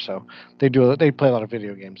Brownsburg, so they play a lot of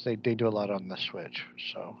video games. They do a lot on the Switch,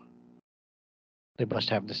 so they must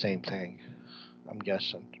have the same thing, I'm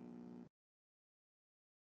guessing.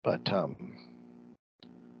 But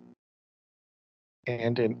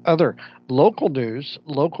and in other local news,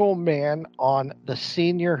 local man on The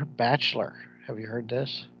Senior Bachelor. Have you heard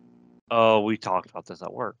this? Oh, we talked about this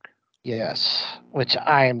at work. Yes, which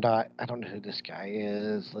I am not. I don't know who this guy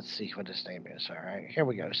is. Let's see what his name is. All right, here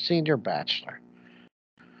we go. Senior Bachelor.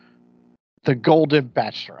 The Golden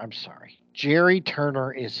Bachelor. I'm sorry. Jerry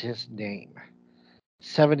Turner is his name.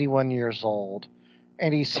 71 years old.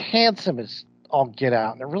 And he's handsome as all get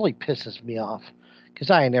out. And it really pisses me off.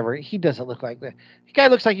 Because he doesn't look like that. The guy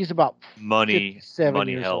looks like he's about 57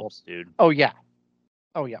 years helps, old. Dude. Oh, yeah.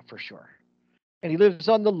 Oh, yeah, for sure. And he lives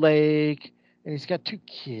on the lake. And he's got 2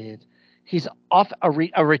 kids. He's off a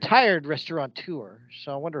retired restaurateur.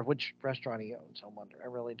 So I wonder which restaurant he owns. I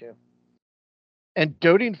really do. And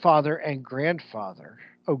doting father and grandfather,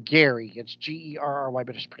 Gary, it's Gerry,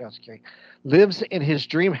 but it's pronounced Gary, lives in his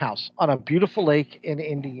dream house on a beautiful lake in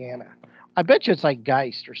Indiana. I bet you it's like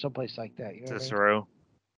Geist or someplace like that. You know Cicero. I mean?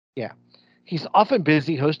 Yeah. He's often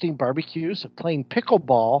busy hosting barbecues, playing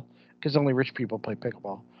pickleball, because only rich people play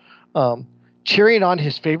pickleball, cheering on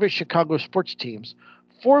his favorite Chicago sports teams,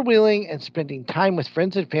 four-wheeling, and spending time with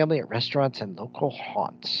friends and family at restaurants and local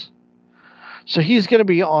haunts. So he's going to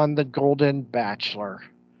be on The Golden Bachelor.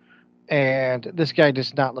 And this guy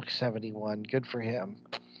does not look 71. Good for him.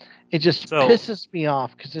 It just pisses me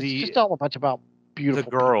off because it's just all a bunch about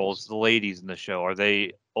beautiful The girls, the ladies in the show, are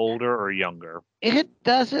they older or younger? It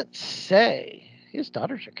doesn't say. His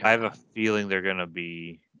daughters are I have a feeling they're going to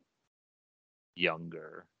be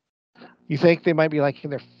younger. You think they might be like in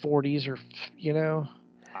their 40s or, you know?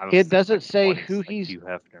 It doesn't say who he's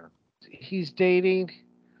dating.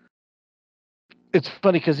 It's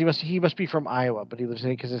funny because he must be from Iowa, but he lives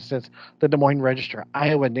in it because it says the Des Moines Register.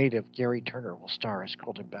 Iowa native Gary Turner will star as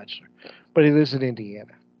Golden Bachelor, but he lives in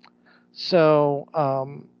Indiana. So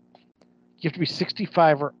you have to be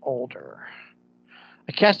 65 or older.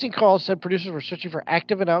 A casting call said producers were searching for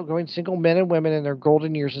active and outgoing single men and women in their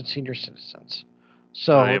golden years and senior citizens.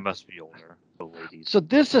 So they must be older, the ladies. So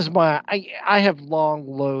this is I have long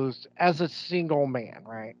loathed as a single man,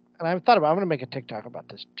 right? And I've thought I'm going to make a TikTok about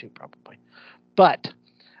this too, probably. But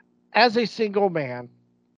as a single man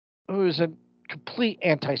who is a complete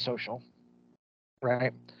antisocial,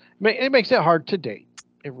 right? It makes it hard to date.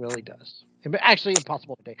 It really does. It's actually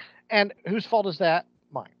impossible to date. And whose fault is that?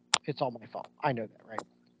 Mine. It's all my fault. I know that, right?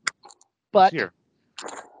 But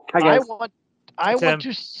I want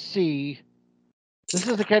to see. This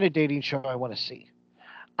is the kind of dating show I want to see.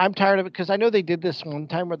 I'm tired of it because I know they did this one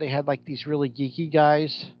time where they had like these really geeky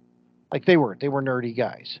guys. Like they were nerdy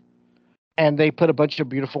guys. And they put a bunch of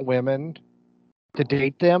beautiful women to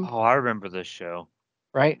date them. Oh, I remember this show.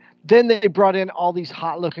 Right? Then they brought in all these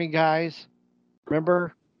hot looking guys.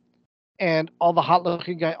 Remember? And all the hot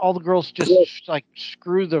looking guys, all the girls just like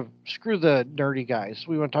screw the nerdy guys.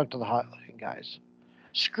 We want to talk to the hot looking guys.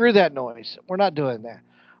 Screw that noise. We're not doing that.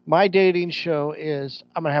 My dating show is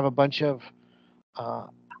I'm gonna have a bunch of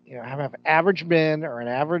have average men or an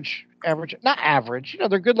average, not average.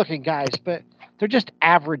 They're good looking guys, but they're just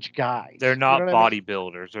average guys. They're not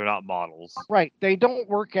bodybuilders. They're not models. Right. They don't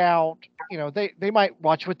work out. They might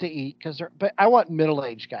watch what they eat but I want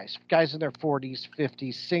middle-aged guys in their 40s,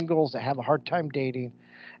 50s, singles that have a hard time dating,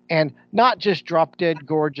 and not just drop dead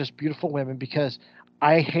gorgeous, beautiful women because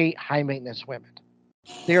I hate high maintenance women.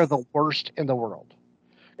 They are the worst in the world.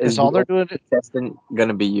 Is all they're doing. Contestant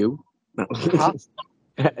gonna be you? Huh?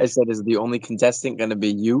 I said, is the only contestant going to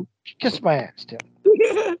be you? Kiss my ass, Tim.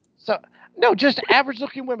 So no, just average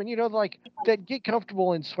looking women, like that get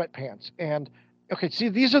comfortable in sweatpants. And okay, see,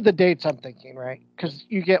 these are the dates I'm thinking, right? Because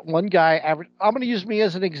you get one guy average. I'm going to use me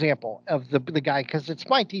as an example of the guy because it's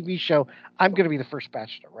my TV show. I'm going to be the first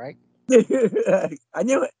bachelor, right? I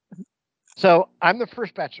knew it. So I'm the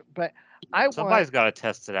first bachelor, but somebody's got to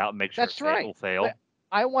test it out and make sure it will fail. But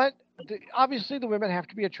I want obviously the women have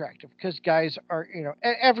to be attractive because guys are,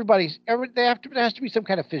 there has to be some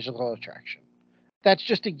kind of physical attraction. That's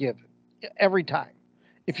just a given every time.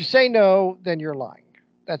 If you say no, then you're lying.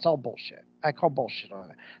 That's all bullshit. I call bullshit on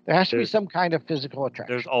it. There has to be some kind of physical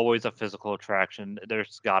attraction. There's always a physical attraction.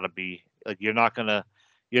 There's got to be. Like you're not gonna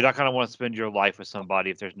want to spend your life with somebody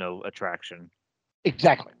if there's no attraction.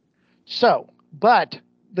 Exactly. So, but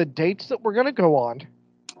the dates that we're going to go on,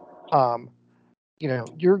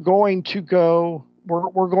 you're going to go.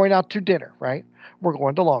 We're going out to dinner, right? We're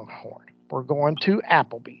going to Longhorn. We're going to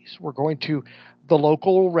Applebee's. We're going to the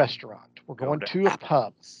local restaurant. We're going to a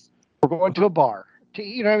pub. We're going to a bar.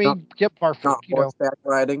 You know what I mean? Get bar food. Horseback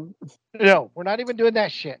riding. No, we're not even doing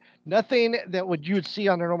that shit. Nothing that you would see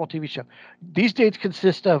on a normal TV show. These dates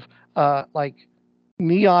consist of like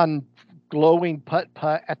neon glowing putt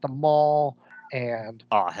at the mall and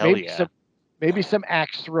maybe some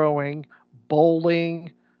axe throwing,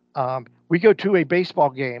 bowling. We go to a baseball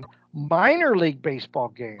game, minor league baseball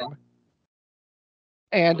game.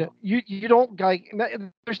 And you don't like.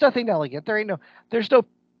 There's nothing elegant. There's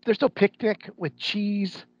no picnic with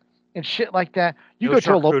cheese and shit like that. You go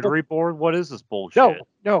to a local charcuterie board. What is this bullshit?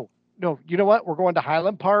 No. You know what? We're going to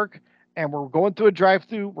Highland Park, and we're going through a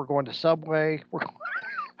drive-through. We're going to Subway.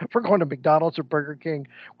 We're going to McDonald's or Burger King.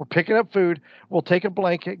 We're picking up food. We'll take a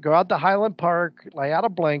blanket, go out to Highland Park, lay out a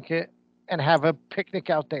blanket, and have a picnic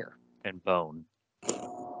out there. And bone.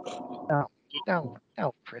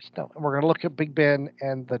 No, Chris, no. And we're going to look at Big Ben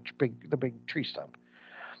and the big tree stump.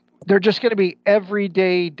 They're just going to be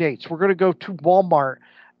everyday dates. We're going to go to Walmart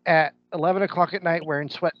at 11 o'clock at night wearing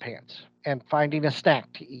sweatpants and finding a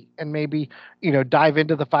snack to eat and maybe, dive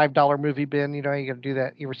into the $5 movie bin. You got to do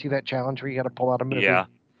that. You ever see that challenge where you got to pull out a movie? Yeah.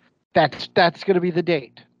 That's going to be the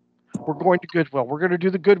date. We're going to Goodwill. We're going to do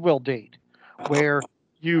the Goodwill date where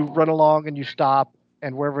you run along and you stop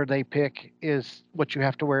and wherever they pick is what you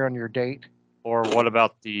have to wear on your date. Or what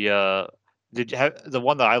about the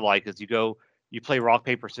one that I like is you play rock,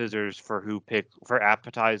 paper, scissors for who picked for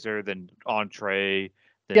appetizer, then entree,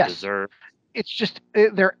 then dessert. It's just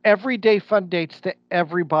they're everyday fun dates that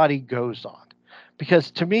everybody goes on.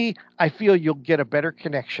 Because to me, I feel you'll get a better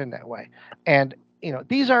connection that way. And,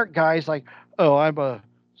 these aren't guys like, oh, I'm a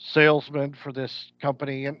salesman for this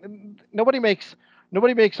company. And nobody makes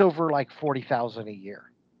over like $40,000 a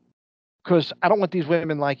year. Because I don't want these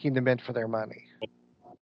women liking the men for their money.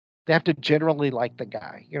 They have to generally like the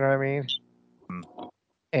guy. You know what I mean?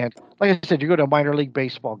 And like I said, you go to a minor league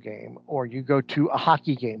baseball game or you go to a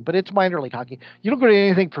hockey game, but it's minor league hockey. You don't go to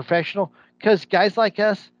anything professional because guys like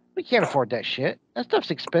us, we can't afford that shit. That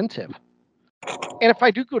stuff's expensive. And if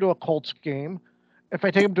I do go to a Colts game, if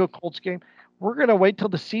I take them to a Colts game, we're going to wait till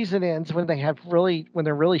the season ends when they're really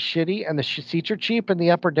shitty and the seats are cheap in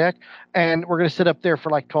the upper deck. And we're going to sit up there for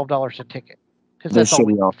like $12 a ticket. Because that's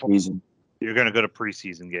shitty off season. You're going to go to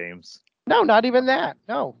preseason games. No, not even that.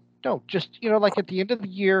 No, just, like at the end of the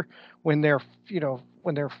year when they're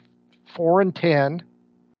 4-10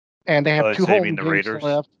 and they have 2 home games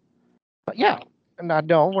left. But yeah.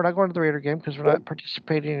 No, we're not going to the Raider game because we're not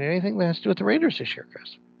participating in anything that has to do with the Raiders this year,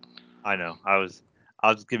 Chris. I know. I was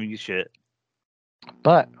giving you shit.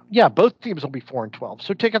 But yeah, both teams will be 4-12.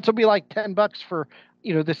 So tickets will be like $10 for,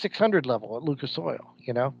 the 600 level at Lucas Oil,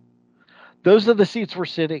 Those are the seats we're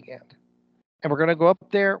sitting in. And we're going to go up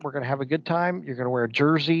there. We're going to have a good time. You're going to wear a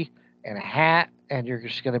jersey and a hat, and you're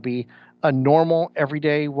just going to be a normal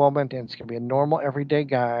everyday woman, and it's going to be a normal everyday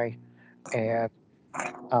guy. And,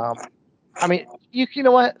 you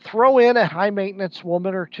know what? Throw in a high maintenance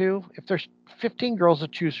woman or two. If there's 15 girls to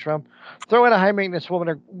choose from, throw in a high maintenance woman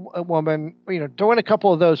or a woman. Throw in a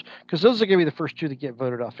couple of those because those are going to be the first 2 to get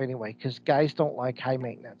voted off anyway. Because guys don't like high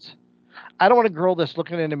maintenance. I don't want a girl that's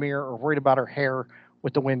looking in the mirror or worried about her hair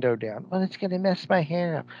with the window down. Well, it's going to mess my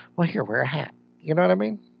hair up. Well, here, wear a hat. You know what I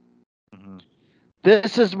mean? Mm-hmm.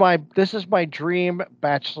 This is my dream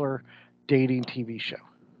bachelor dating TV show.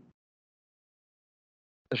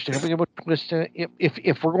 There's going to be a twist in it.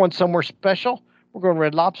 If we're going somewhere special, we're going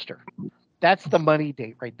Red Lobster. That's the money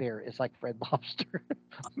date right there. It's like Red Lobster.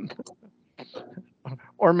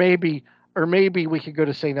 or maybe we could go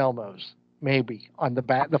to St. Elmo's. Maybe on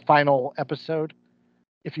the final episode,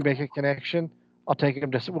 if you make a connection. I'll take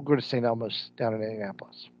him to. We'll go to St. Elmo's down in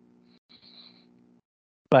Indianapolis.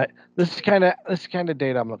 But this is kind of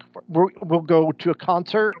date I'm looking for. We'll go to a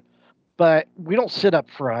concert, but we don't sit up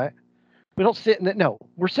front. We don't sit in the. No,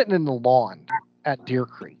 we're sitting in the lawn at Deer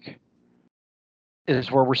Creek.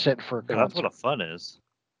 Is where we're sitting for a concert. That's what a fun is.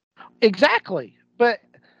 Exactly, but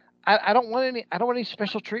I don't want any. I don't want any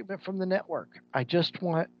special treatment from the network. I just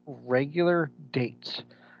want regular dates,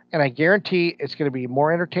 and I guarantee it's going to be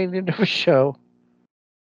more entertaining of a show.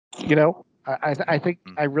 You know, I think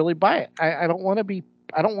I really buy it. I don't want to be.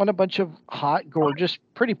 I don't want a bunch of hot, gorgeous,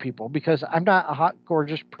 pretty people because I'm not a hot,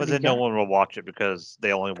 gorgeous, pretty. But then guy. no one will watch it because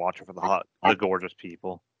they only watch it for the gorgeous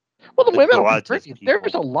people. Well, the women are pretty.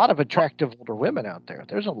 There's a lot of attractive older women out there.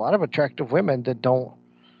 There's a lot of attractive women that don't.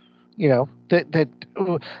 You know,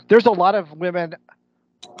 there's a lot of women.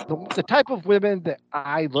 The type of women that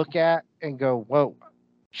I look at and go, "Whoa,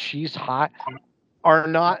 she's hot," are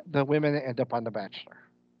not the women that end up on The Bachelor.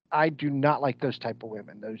 I do not like those type of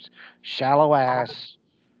women. Those shallow ass.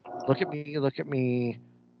 Look at me.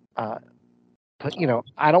 But you know,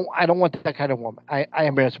 I don't want that kind of woman. I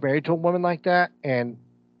am married to a woman like that, and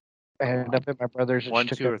I ended up at my brother's. 1,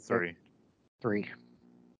 2, or 3. 3.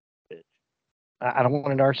 I don't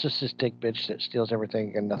want a narcissistic bitch that steals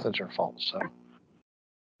everything and nothing's her fault. So,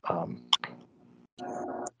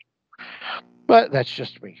 but that's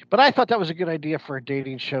just me. But I thought that was a good idea for a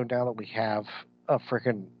dating show. Now that we have a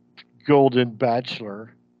freaking Golden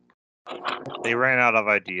Bachelor, they ran out of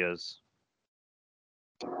ideas.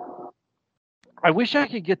 I wish I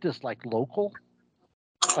could get this like local,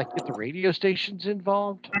 like get the radio stations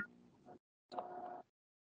involved.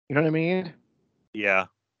 You know what I mean? Yeah.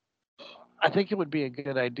 I think it would be a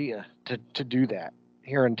good idea to do that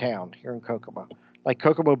here in town, here in Kokomo, like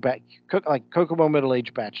Kokomo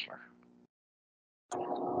Middle-Aged Bachelor.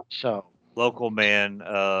 So local man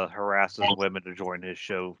harasses women to join his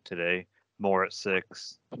show today. More at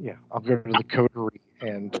 6. Yeah, I'll go to the Coterie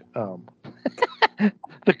and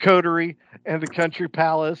the Coterie and the Country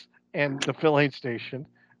Palace and the filling station,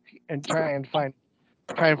 and try and find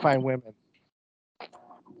women.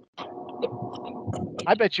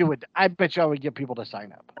 I bet you I would get people to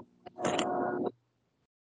sign up.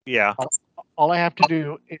 Yeah. All I have to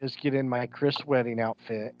do is get in my Chris wedding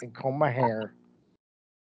outfit and comb my hair,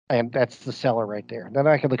 and that's the seller right there. Then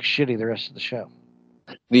I can look shitty the rest of the show.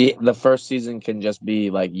 The first season can just be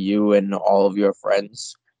like you and all of your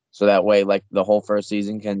friends, so that way, like the whole first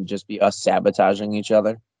season can just be us sabotaging each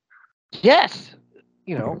other. Yes,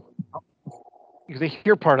 you know. They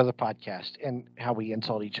hear part of the podcast and how we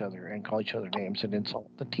insult each other and call each other names and insult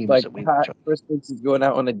the teams like that we watch. Chris thinks he's going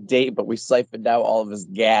out on a date, but we siphoned out all of his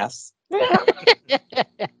gas.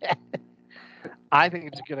 I think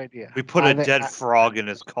it's a good idea. We put a dead frog in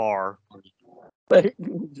his car. Like,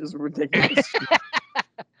 just ridiculous.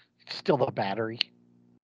 Still the battery.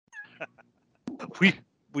 We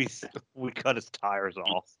cut his tires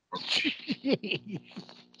off.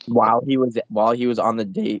 while he was on the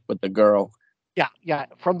date with the girl. Yeah.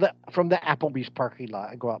 From the Applebee's parking lot,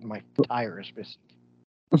 I go out and my tire is missing.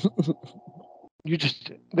 You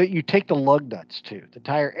take the lug nuts too. The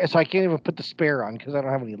tire, so I can't even put the spare on because I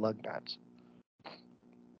don't have any lug nuts.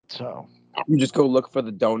 So you just go look for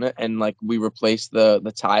the donut and like we replace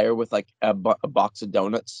the tire with like a box of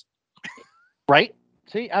donuts. Right?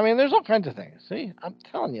 See, I mean, there's all kinds of things. See, I'm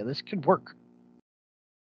telling you, this could work.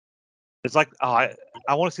 It's like I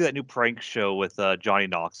want to see that new prank show with Johnny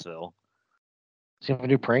Knoxville. Does he have a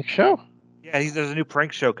new prank show? Yeah, there's a new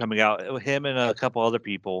prank show coming out with him and a couple other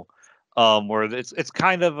people, where it's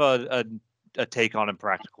kind of a take on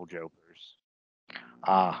Impractical Jokers.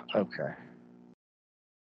 Ah, okay.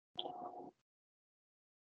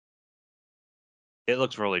 It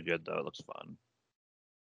looks really good though. It looks fun.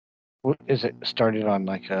 What is it started on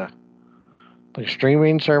like a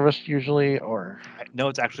streaming service usually, or? No,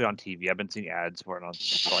 it's actually on TV. I've been seeing ads for it on like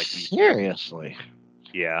YouTube. Seriously.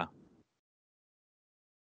 Yeah.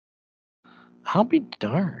 I'll be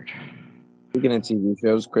darned. Speaking of TV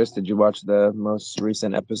shows, Chris, did you watch the most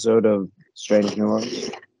recent episode of Strange New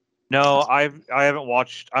Worlds? No, I haven't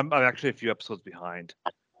watched. I'm actually a few episodes behind.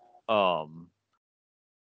 I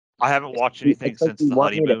haven't watched anything since the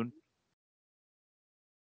honeymoon.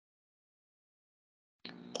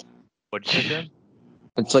 What'd you say, Tim?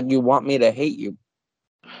 It's like you want me to hate you.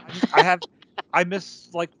 I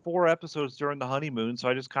missed like 4 episodes during the honeymoon, so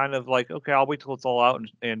I just kind of like, okay, I'll wait till it's all out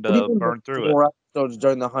and burn through it. 4 episodes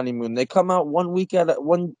during the honeymoon. They come out 1 week at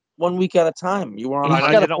a time. You were on.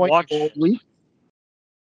 I didn't watch.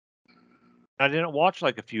 I didn't watch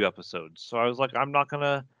like a few episodes, so I was like, I'm just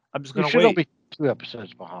gonna wait. You'll be 2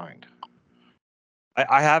 episodes behind.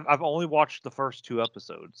 I've only watched the first 2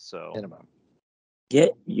 episodes, so Minimum.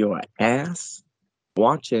 Get your ass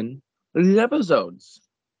watching the episodes.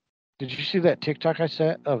 Did you see that TikTok I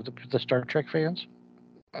sent of the Star Trek fans?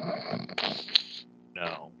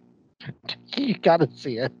 no. You gotta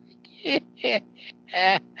see it.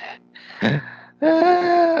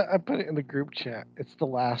 I put it in the group chat. It's the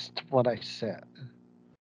last one I sent.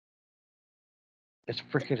 It's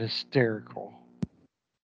freaking hysterical.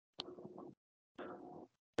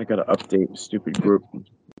 I gotta update stupid group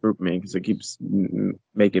me because it keeps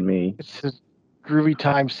making me. It says Groovy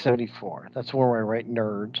Time 74. That's where I write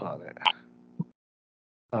nerds on it.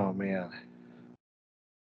 Oh man.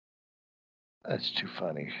 That's too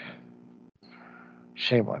funny.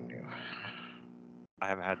 Shame on you.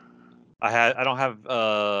 I don't have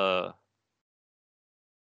or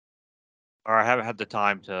I haven't had the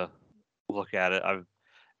time to look at it.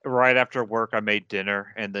 Right after work I made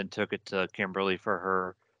dinner and then took it to Kimberly for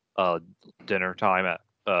her dinner time at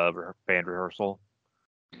band rehearsal.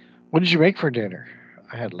 What did you make for dinner?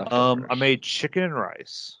 I had leftovers. I made chicken and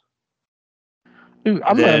rice. Ooh,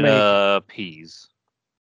 I'm gonna make peas.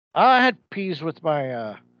 I had peas with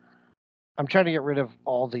my I'm trying to get rid of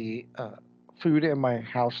all the food in my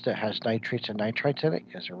house that has nitrates and nitrites in it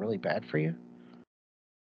because they're really bad for you.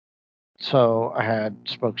 So I had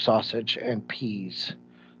smoked sausage and peas.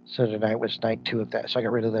 So tonight was night 2 of that. So I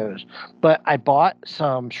got rid of those. But I bought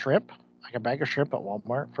some shrimp, like a bag of shrimp at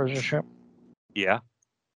Walmart, frozen shrimp. Yeah.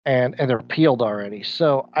 And they're peeled already.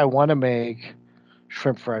 So I want to make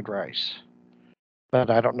shrimp fried rice. But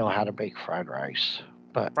I don't know how to make fried rice.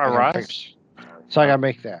 But Fried rice? So I gotta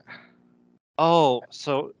make that. Oh,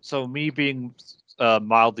 so me being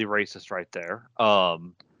mildly racist right there. I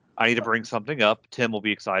need to bring something up. Tim will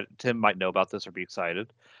be excited. Tim might know about this or be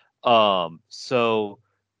excited. So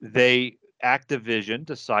Activision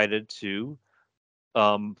decided to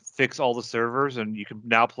fix all the servers, and you can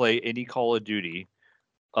now play any Call of Duty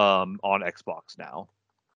on Xbox now.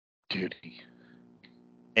 Duty.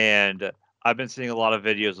 And I've been seeing a lot of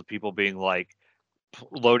videos of people being like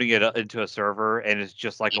loading it into a server, and it's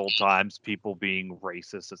just like old times, people being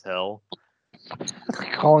racist as hell,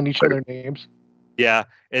 calling each other names. Yeah,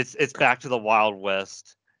 it's back to the Wild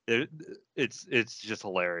West. It's just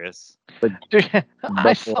hilarious. Dude,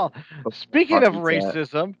 I saw. Speaking of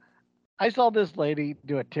racism, I saw this lady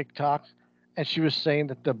do a TikTok, and she was saying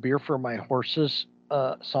that the "Beer for My Horses"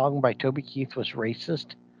 song by Toby Keith was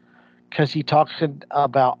racist because he talks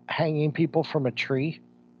about hanging people from a tree.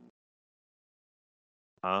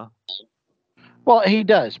 Huh? Well, he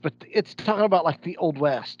does, but it's talking about like the Old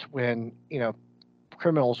West when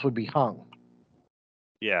criminals would be hung.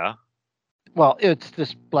 Yeah. Well, it's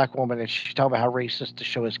this black woman, and she's talking about how racist the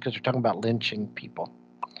show is because they're talking about lynching people.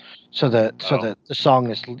 So the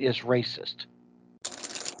song is racist.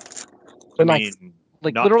 I mean,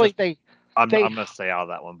 literally, just, I'm gonna stay out of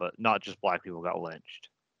that one, but not just black people got lynched.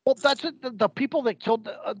 Well, that's the people that killed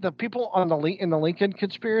the people on in the Lincoln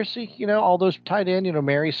conspiracy. All those tied in.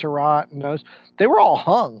 Mary Surratt and those. They were all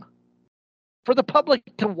hung for the public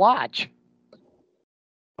to watch.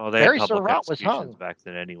 Oh, they Mary had public Surratt was hung back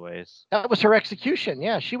then, anyways. That was her execution.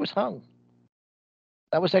 Yeah, she was hung.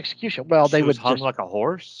 That was execution. Well, she was hung like a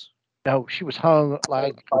horse. No, she was hung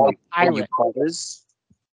like pirate.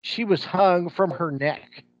 She was hung from her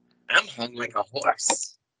neck. I'm hung like a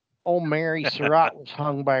horse. Old Mary Surratt was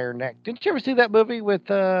hung by her neck. Didn't you ever see that movie with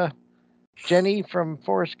Jenny from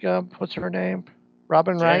Forrest Gump? What's her name?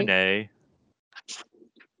 Robin Wright? Jenny.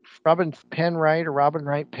 Robin Penn Wright or Robin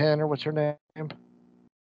Wright Penn or what's her name?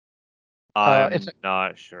 I'm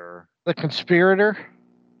not sure. The Conspirator?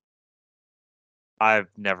 I've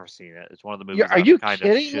never seen it. It's one of the movies I kind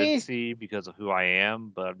of should see because of who I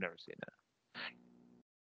am, but I've never seen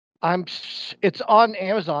it. It's on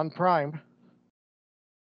Amazon Prime.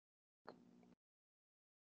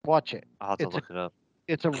 Watch it. I'll have to look it up.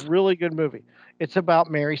 It's a really good movie. It's about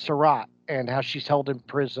Mary Surratt and how she's held in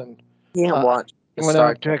prison. Watch.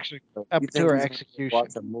 Up to her execution.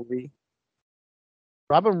 Watch a movie.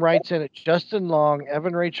 Robin Wright's in it. Justin Long,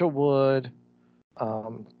 Evan Rachel Wood,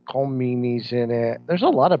 Cole Meany's in it. There's a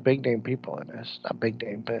lot of big name people in this. Not big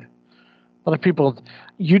name, but a lot of people.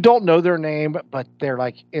 You don't know their name, but they're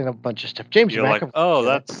like in a bunch of stuff. James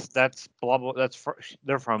McAvoy. That's blah blah.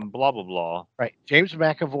 They're from blah blah blah. Right. James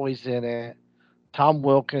McAvoy's in it. Tom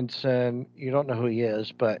Wilkinson. You don't know who he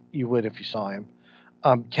is, but you would if you saw him.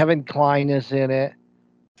 Kevin Kline is in it.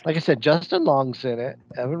 Like I said, Justin Long's in it.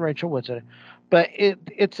 Evan Rachel Wood's in it. But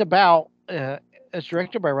it's about. It's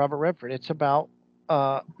directed by Robert Redford. It's about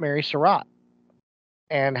Mary Surratt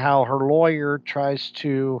and how her lawyer tries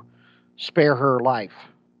to spare her life.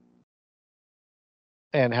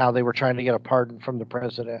 and how they were trying to get a pardon from the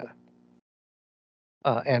president.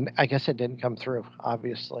 And I guess it didn't come through,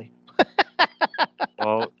 obviously.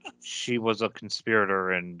 Well, she was a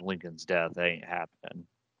conspirator in Lincoln's death. That ain't happening.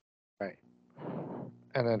 Right.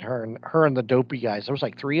 And then her and the dopey guys. There was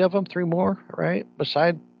like 3 of them, 3 more, right?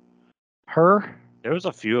 Beside her. There was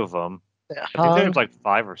a few of them. I think there was like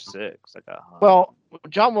 5 or 6 that got hung. Well,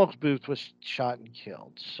 John Wilkes Booth was shot and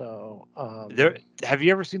killed. So have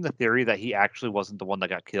you ever seen the theory that he actually wasn't the one that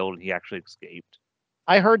got killed and he actually escaped?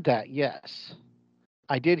 I heard that. Yes,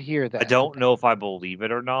 I did hear that. I don't know if I believe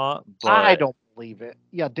it or not, but I don't believe it.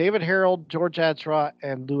 Yeah, David Harold, George Atzerodt,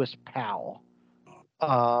 and Lewis Powell.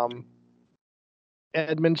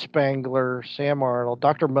 Edmund Spangler, Sam Arnold,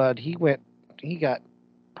 Dr. Mudd. He got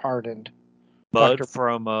pardoned. Mudd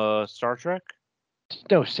from Star Trek?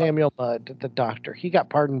 No, Samuel Mudd, the doctor. He got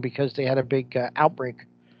pardoned because they had a big outbreak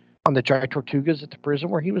on the Dry Tortugas at the prison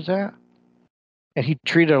where he was at. And he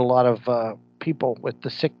treated a lot of people with the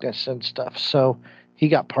sickness and stuff. So he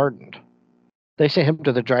got pardoned. They sent him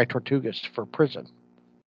to the Dry Tortugas for prison.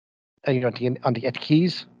 At the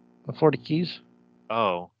Keys, the Florida Keys.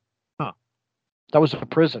 Oh. Huh. That was a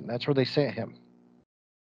prison. That's where they sent him.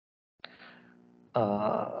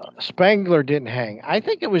 Spangler didn't hang. I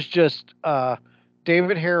think it was just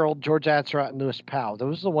David Harold, George Atzerodt, and Lewis Powell.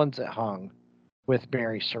 Those are the ones that hung with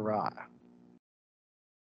Mary Surratt,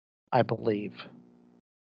 I believe.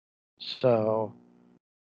 So,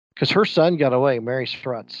 because her son got away, Mary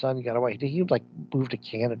Surratt's son got away. He like moved to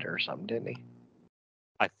Canada or something, didn't he?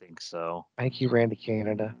 I think so. I think he ran to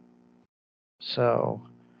Canada. So,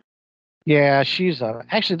 yeah, she's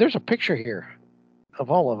actually, there's a picture here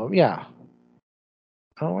of all of them. Yeah.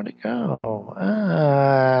 Oh, where'd it go?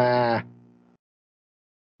 I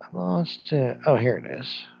lost it. Oh, here it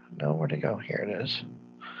is. No, where'd it go? Here it is.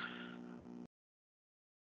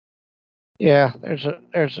 Yeah,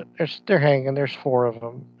 they're hanging. There's 4 of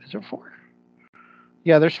them. Is there 4?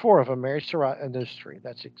 Yeah, there's 4 of them. Mary Surratt and those 3.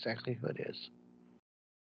 That's exactly who it is.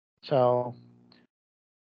 So,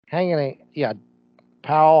 hanging. Yeah,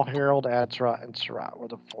 Powell, Harold, Atzerodt, and Surratt were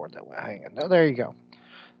the 4 that went hanging. Now, there you go.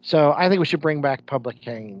 So I think we should bring back public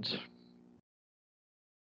hangings.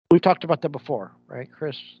 We've talked about that before, right,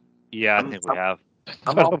 Chris? Yeah, I think we have.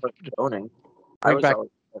 I'm all for stoning. I was always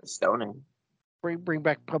for stoning. Bring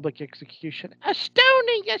back public execution. A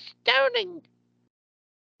stoning.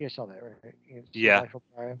 You saw that, right? Yeah.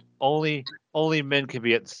 Only men can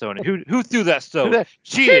be at the stoning. Who threw that stone?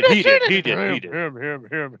 He did.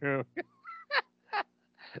 Him.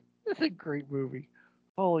 That's a great movie.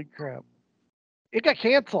 Holy crap! It got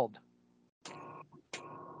canceled.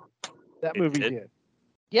 That movie did.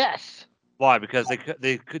 Yes. Why? Because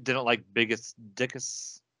they didn't like Biggest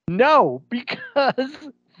Dickus? No, because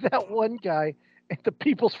that one guy at the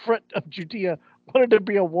People's Front of Judea wanted to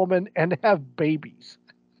be a woman and have babies.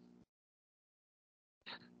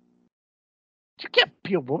 You can't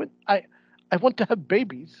be a woman. I want to have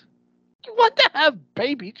babies. You want to have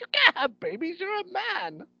babies? You can't have babies. You're a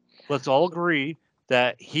man. Let's all agree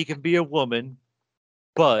that he can be a woman,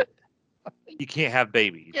 but he can't have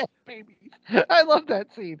babies. Yeah, babies. I love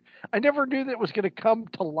that scene. I never knew that it was going to come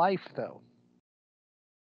to life, though.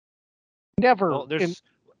 Never. Well,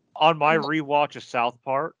 on my rewatch of South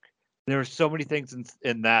Park, there were so many things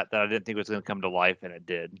in that I didn't think was going to come to life, and it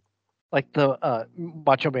did. Like the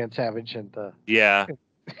Macho Man Savage and the... Yeah.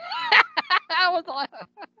 I was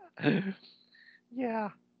yeah,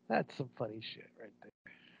 that's some funny shit right there.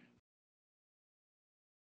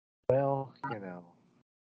 Well,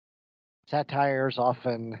 satires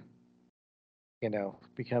often,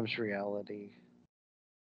 becomes reality.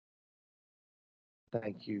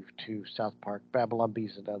 Thank you to South Park. Babylon Bee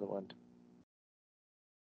is another one.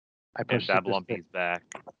 And Babylon Bee's back.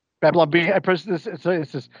 Babylon Bee. I posted this.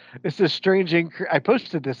 It's this strange. I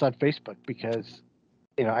posted this on Facebook because,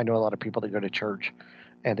 I know a lot of people that go to church,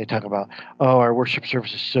 and they talk about, our worship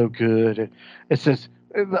service is so good. And it says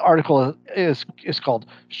the article is called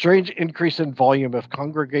 "Strange Increase in Volume of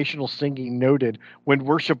Congregational Singing Noted When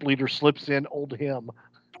Worship Leader Slips in Old Hymn."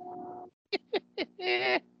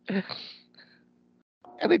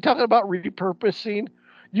 And they talking about repurposing.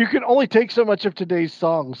 You can only take so much of today's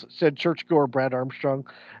songs, said churchgoer Brad Armstrong.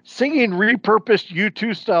 Singing repurposed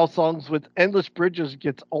U2 style songs with endless bridges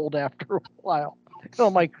gets old after a while. And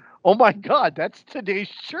I'm like, oh my God, that's today's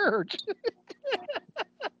church.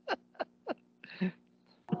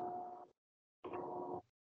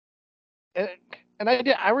 And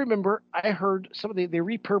I remember I heard they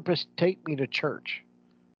repurposed "Take Me to Church."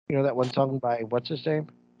 That one song by what's his name?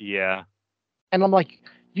 Yeah. And I'm like,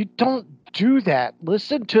 you don't do that.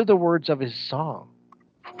 Listen to the words of his song.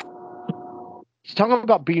 He's talking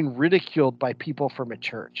about being ridiculed by people from a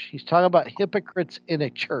church. He's talking about hypocrites in a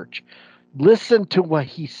church. Listen to what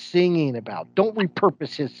he's singing about. Don't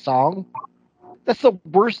repurpose his song. That's the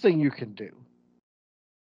worst thing you can do.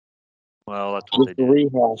 Well, that's what they Just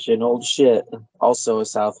did. rehashing old shit. Also a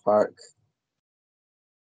South Park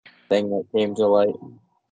thing that came to light.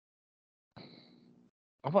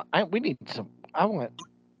 We need some. I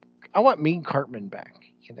want Mean Cartman back.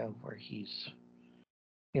 You know, where he's,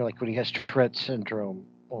 like when he has Tourette syndrome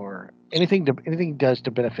or anything he does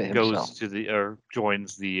to benefit himself. Goes to or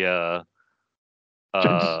joins the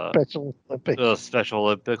Special Olympics. Special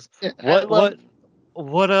Olympics. Yeah,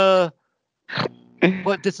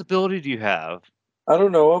 What disability do you have? I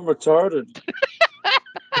don't know. I'm retarded.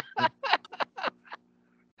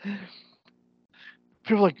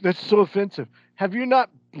 People are like, that's so offensive. Have you not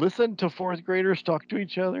listened to fourth graders talk to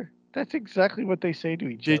each other? That's exactly what they say to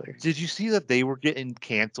each other. Did you see that they were getting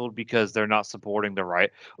canceled because they're not supporting the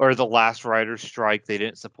right, or the last writers' strike, they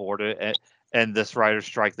didn't support it, and this writers'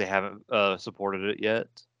 strike, they haven't supported it yet?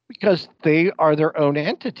 Because they are their own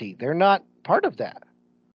entity. They're not part of that.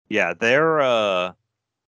 Yeah, they're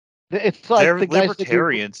it's like they're the guys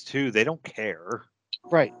libertarians too. They don't care.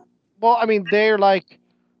 Right. Well, I mean, they're like,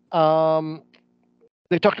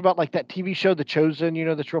 they talked about like that TV show, The Chosen. You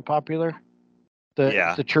know, that's real popular.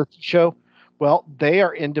 The church show. Well, they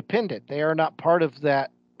are independent. They are not part of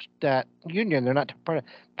that union. They're not part of.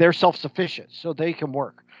 They're self-sufficient, so they can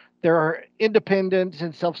work. There are independent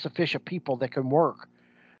and self-sufficient people that can work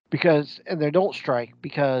and they don't strike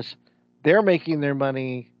because they're making their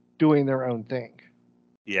money doing their own thing.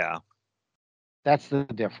 Yeah. That's the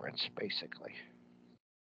difference, basically.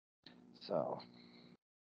 So,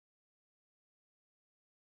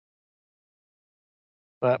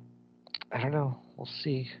 but I don't know. We'll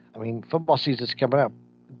see. I mean, football season's coming up.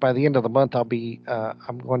 By the end of the month, I'm going to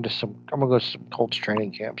go to some Colts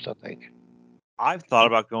training camps, I think. I've thought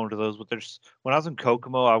about going to those, but when I was in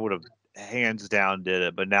Kokomo, I would have hands down did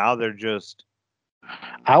it. But now they're just.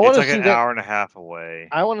 It's like an hour and a half away.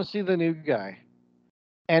 I want to see the new guy,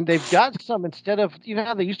 and they've got some instead of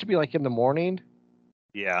how they used to be like in the morning.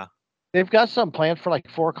 Yeah. They've got some planned for like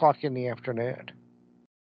 4:00 in the afternoon.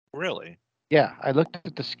 Really? Yeah, I looked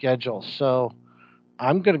at the schedule, so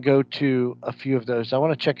I'm going to go to a few of those. I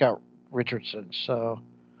want to check out Richardson, so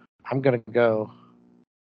I'm going to go.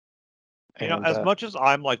 As much as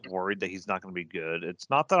I'm like worried that he's not going to be good, it's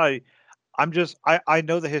not that I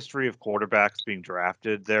know the history of quarterbacks being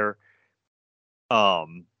drafted. They're more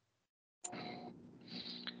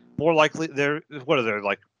likely they're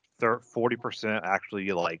 40%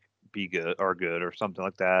 actually like be good or something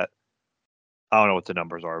like that. I don't know what the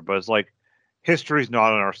numbers are, but it's like history's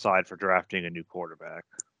not on our side for drafting a new quarterback.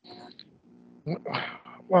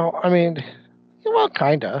 Well, I mean,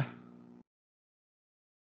 kinda.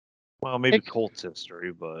 Well, maybe Colts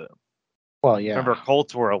history, but yeah. Remember,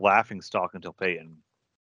 Colts were a laughing stock until Peyton.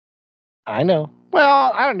 I know.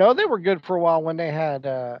 Well, I don't know. They were good for a while when they had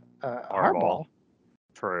Harbaugh.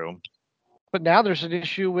 True. But now there's an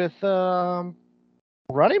issue with running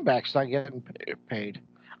backs not getting paid.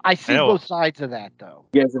 I see both sides of that, though.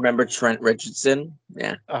 You guys remember Trent Richardson?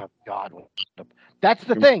 Yeah. Oh God, that's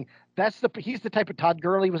the thing. He's the type of Todd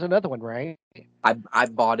Gurley was another one, right? I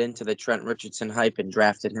bought into the Trent Richardson hype and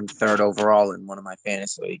drafted him 3rd overall in one of my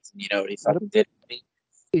fantasy leagues. And you know what he fucking did to me?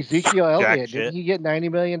 Ezekiel Elliott, did he get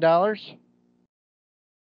 $90 million?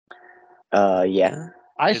 Yeah.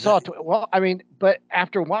 I saw it. Well, I mean, but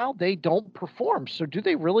after a while, they don't perform. So do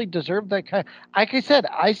they really deserve that kind? Like I said,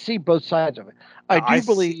 I see both sides of it. I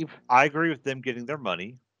believe. I agree with them getting their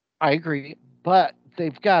money. I agree, but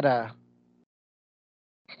they've got to.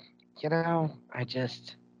 I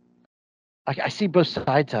see both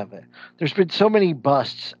sides of it. There's been so many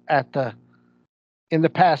busts in the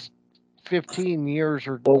past 15 years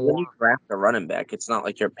or more. When you draft a running back, it's not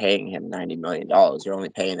like you're paying him $90 million. You're only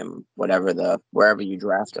paying him wherever you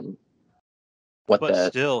draft him.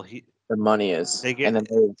 The money is.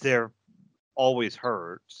 They're always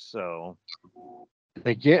hurt, so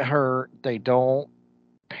they get hurt. They don't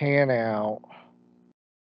pan out.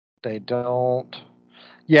 They don't.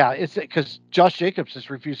 Yeah, it's because Josh Jacobs is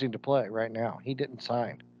refusing to play right now. He didn't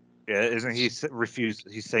sign. Yeah, isn't he refused?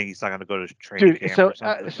 He's saying he's not going to go to training camp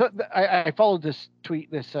or something. I followed this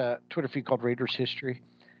Twitter feed called Raiders History,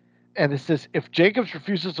 and it says if Jacobs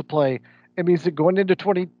refuses to play, it means that going into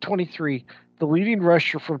 2023, the leading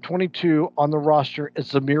rusher from 22 on the roster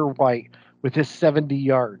is Zamir White with his 70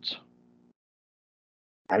 yards.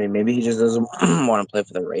 I mean, maybe he just doesn't want to play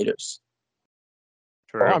for the Raiders.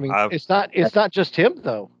 True. Well, I mean, it's not just him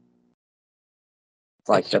though.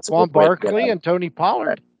 Like that's Saquon Barkley and Tony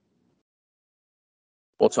Pollard.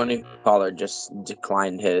 Well, Tony Pollard just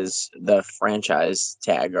declined the franchise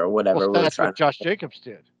tag or whatever. Well, that's what Josh Jacobs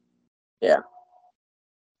did. Yeah.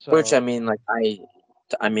 So, which I mean, like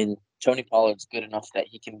I mean, Tony Pollard's good enough that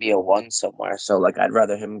he can be a one somewhere. So like, I'd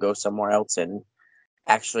rather him go somewhere else and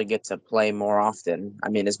actually get to play more often. I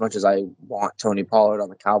mean, as much as I want Tony Pollard on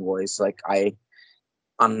the Cowboys, like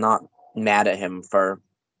I'm not mad at him for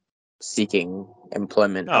seeking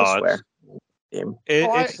employment elsewhere.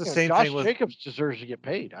 It's the same Josh thing with Jacobs deserves to get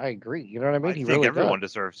paid. I agree. You know what I mean? I think everyone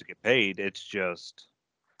deserves to get paid. It's just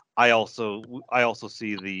I also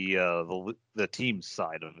see the team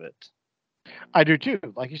side of it. I do too.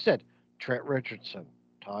 Like you said, Trent Richardson,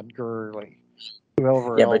 Todd Gurley,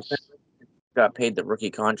 whoever else. But got paid the rookie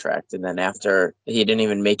contract, and then after he didn't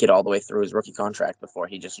even make it all the way through his rookie contract before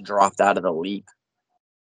he just dropped out of the league.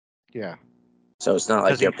 Yeah. So it's not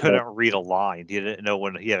like he couldn't read a line. He didn't know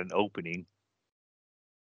when he had an opening.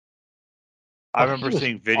 I remember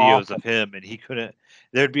seeing videos of him, and he couldn't.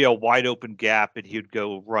 There'd be a wide open gap, and he'd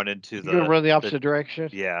go run into run the opposite direction.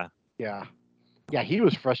 Yeah. Yeah. He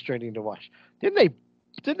was frustrating to watch. Didn't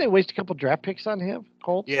they waste a couple draft picks on him,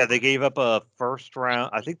 Colts? Yeah, they gave up a first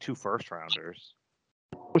round. I think 2 first rounders,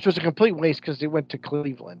 which was a complete waste because they went to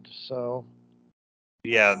Cleveland. So.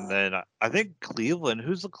 Yeah, and then I think Cleveland.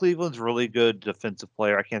 Who's the Cleveland's really good defensive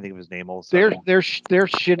player? I can't think of his name. Also, their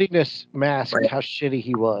shittiness masked how shitty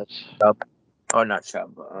he was. Oh, not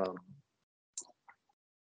Chubb.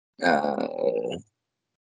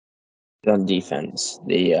 On defense,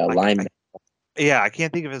 the lineman. I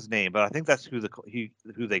can't think of his name, but I think that's who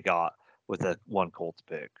they got with the one Colts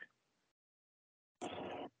pick.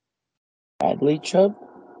 Bradley Chubb.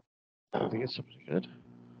 I don't think it's something good.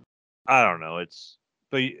 I don't know.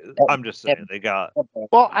 But I'm just saying they got.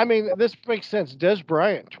 Well, I mean, this makes sense. Des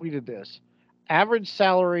Bryant tweeted this. Average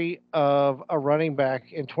salary of a running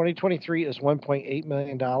back in 2023 is $1.8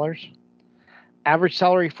 million. Average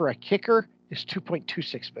salary for a kicker is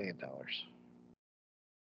 $2.26 million.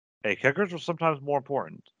 Hey, kickers are sometimes more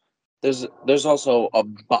important. There's also a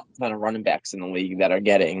ton of running backs in the league that are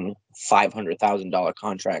getting $500,000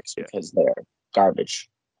 contracts because they're garbage.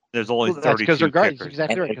 There's only 32 because they're garbage.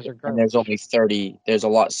 Exactly right, because they're garbage. And there's only 30. There's a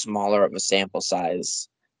lot smaller of a sample size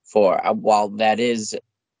for. While that is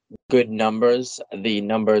good numbers, the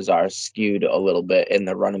numbers are skewed a little bit in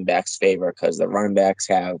the running backs' favor because the running backs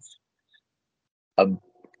have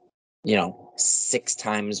 6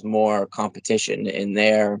 times more competition in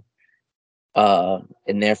their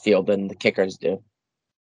field than the kickers do.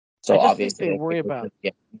 So obviously they worry about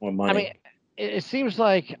get more money. I mean, it seems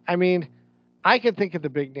like I can think of the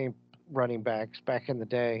big name running backs back in the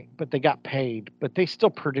day, but they got paid, but they still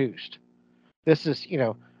produced. This is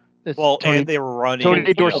and they were running.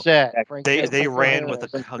 Tony Dorsett. They ran with a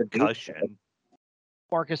concussion.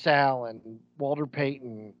 Marcus Allen, Walter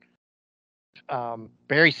Payton,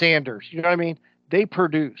 Barry Sanders. You know what I mean? They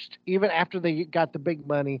produced. Even after they got the big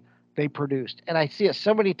money, they produced. And I see it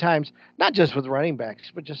so many times, not just with running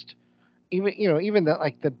backs, but just even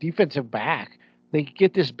the defensive back. They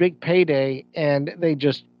get this big payday and they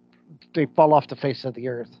fall off the face of the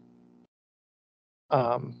earth.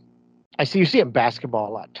 You see it in basketball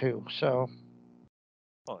a lot too. So,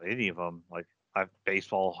 well, any of them, like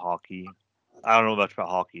baseball, hockey. I don't know much about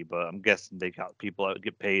hockey, but I'm guessing they got people that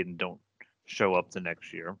get paid and don't show up the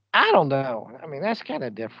next year. I don't know. I mean, that's kind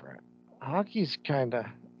of different. Hockey's kind of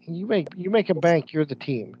you make a bank. You're the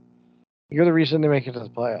team. You're the reason they make it to the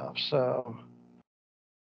playoffs. So,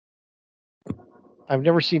 I've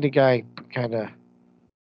never seen a guy kind of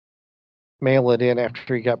mail it in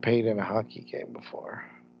after he got paid in a hockey game before.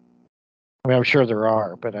 I mean, I'm sure there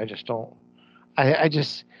are, but I just don't.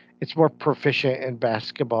 It's more proficient in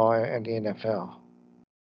basketball and the NFL,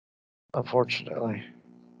 unfortunately.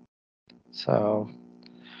 So,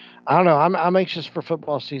 I don't know. I'm anxious for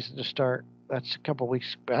football season to start. That's a couple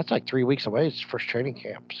weeks. That's like 3 weeks away. It's first training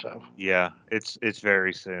camp. So. Yeah, it's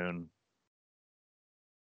very soon.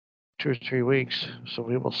 2 or 3 weeks. So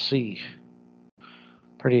we will see.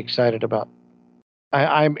 Pretty excited about.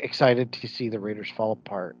 I'm excited to see the Raiders fall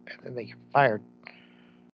apart and then they fired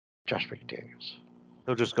Josh McDaniels.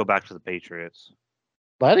 He'll just go back to the Patriots.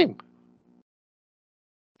 Let him.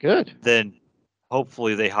 Good. Then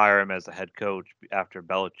hopefully they hire him as a head coach after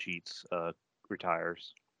Belichick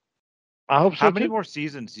retires. I hope so. How many more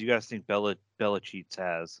seasons do you guys think Belichick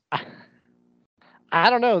has? I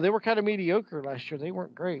don't know. They were kind of mediocre last year. They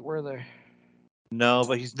weren't great, were they? No,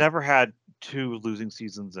 but he's never had 2 losing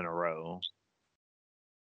seasons in a row.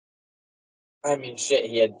 I mean, shit,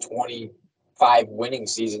 he had 25 winning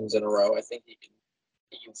seasons in a row. I think he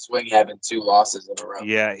can swing having 2 losses in a row.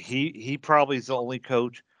 Yeah, he probably is the only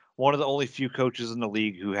coach. one of the only few coaches in the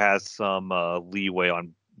league who has some leeway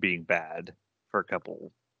on being bad for a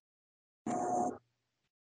couple.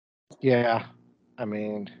 Yeah, I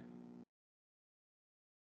mean,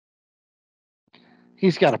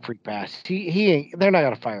 he's got a free pass. He ain't. They're not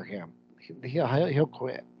gonna fire him. He'll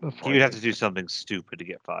quit. He would have to do something stupid to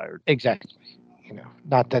get fired. Exactly.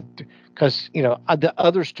 Not that, because the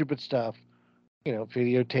other stupid stuff,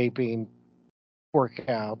 videotaping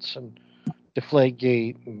workouts and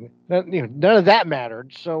Deflategate, and none of that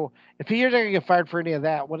mattered. So if he's not gonna get fired for any of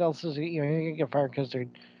that, what else is he? He gonna get fired because they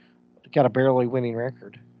got a barely winning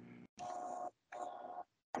record.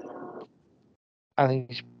 I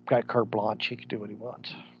think he's got carte blanche. He can do what he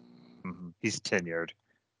wants. Mm-hmm. He's tenured.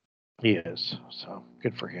 He is. So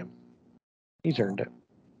good for him. He's earned it.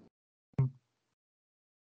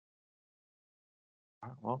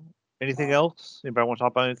 Well, anything else? Anybody want to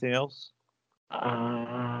talk about anything else?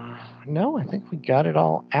 No, I think we got it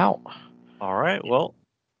all out. All right. Well,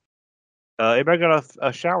 anybody got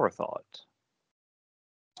a shower thought?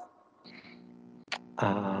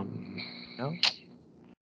 No.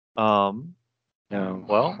 No.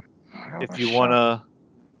 Well, if you want to,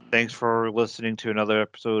 thanks for listening to another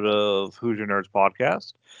episode of Hoosier Nerds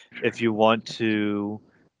Podcast. If you want to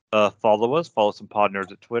follow us on Pod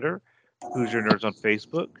Nerds at Twitter, Hoosier Nerds on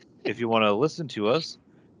Facebook. If you want to listen to us,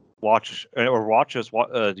 watch us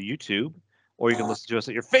YouTube, or you can listen to us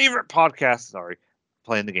at your favorite podcast. Sorry,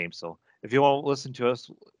 playing the game still. If you want to listen to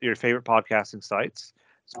us, your favorite podcasting sites,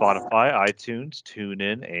 Spotify, iTunes,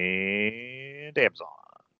 TuneIn, and Amazon.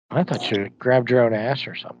 I thought you grabbed your own ass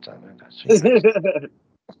or something.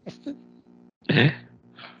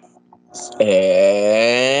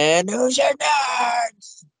 And Hoosier Nerds!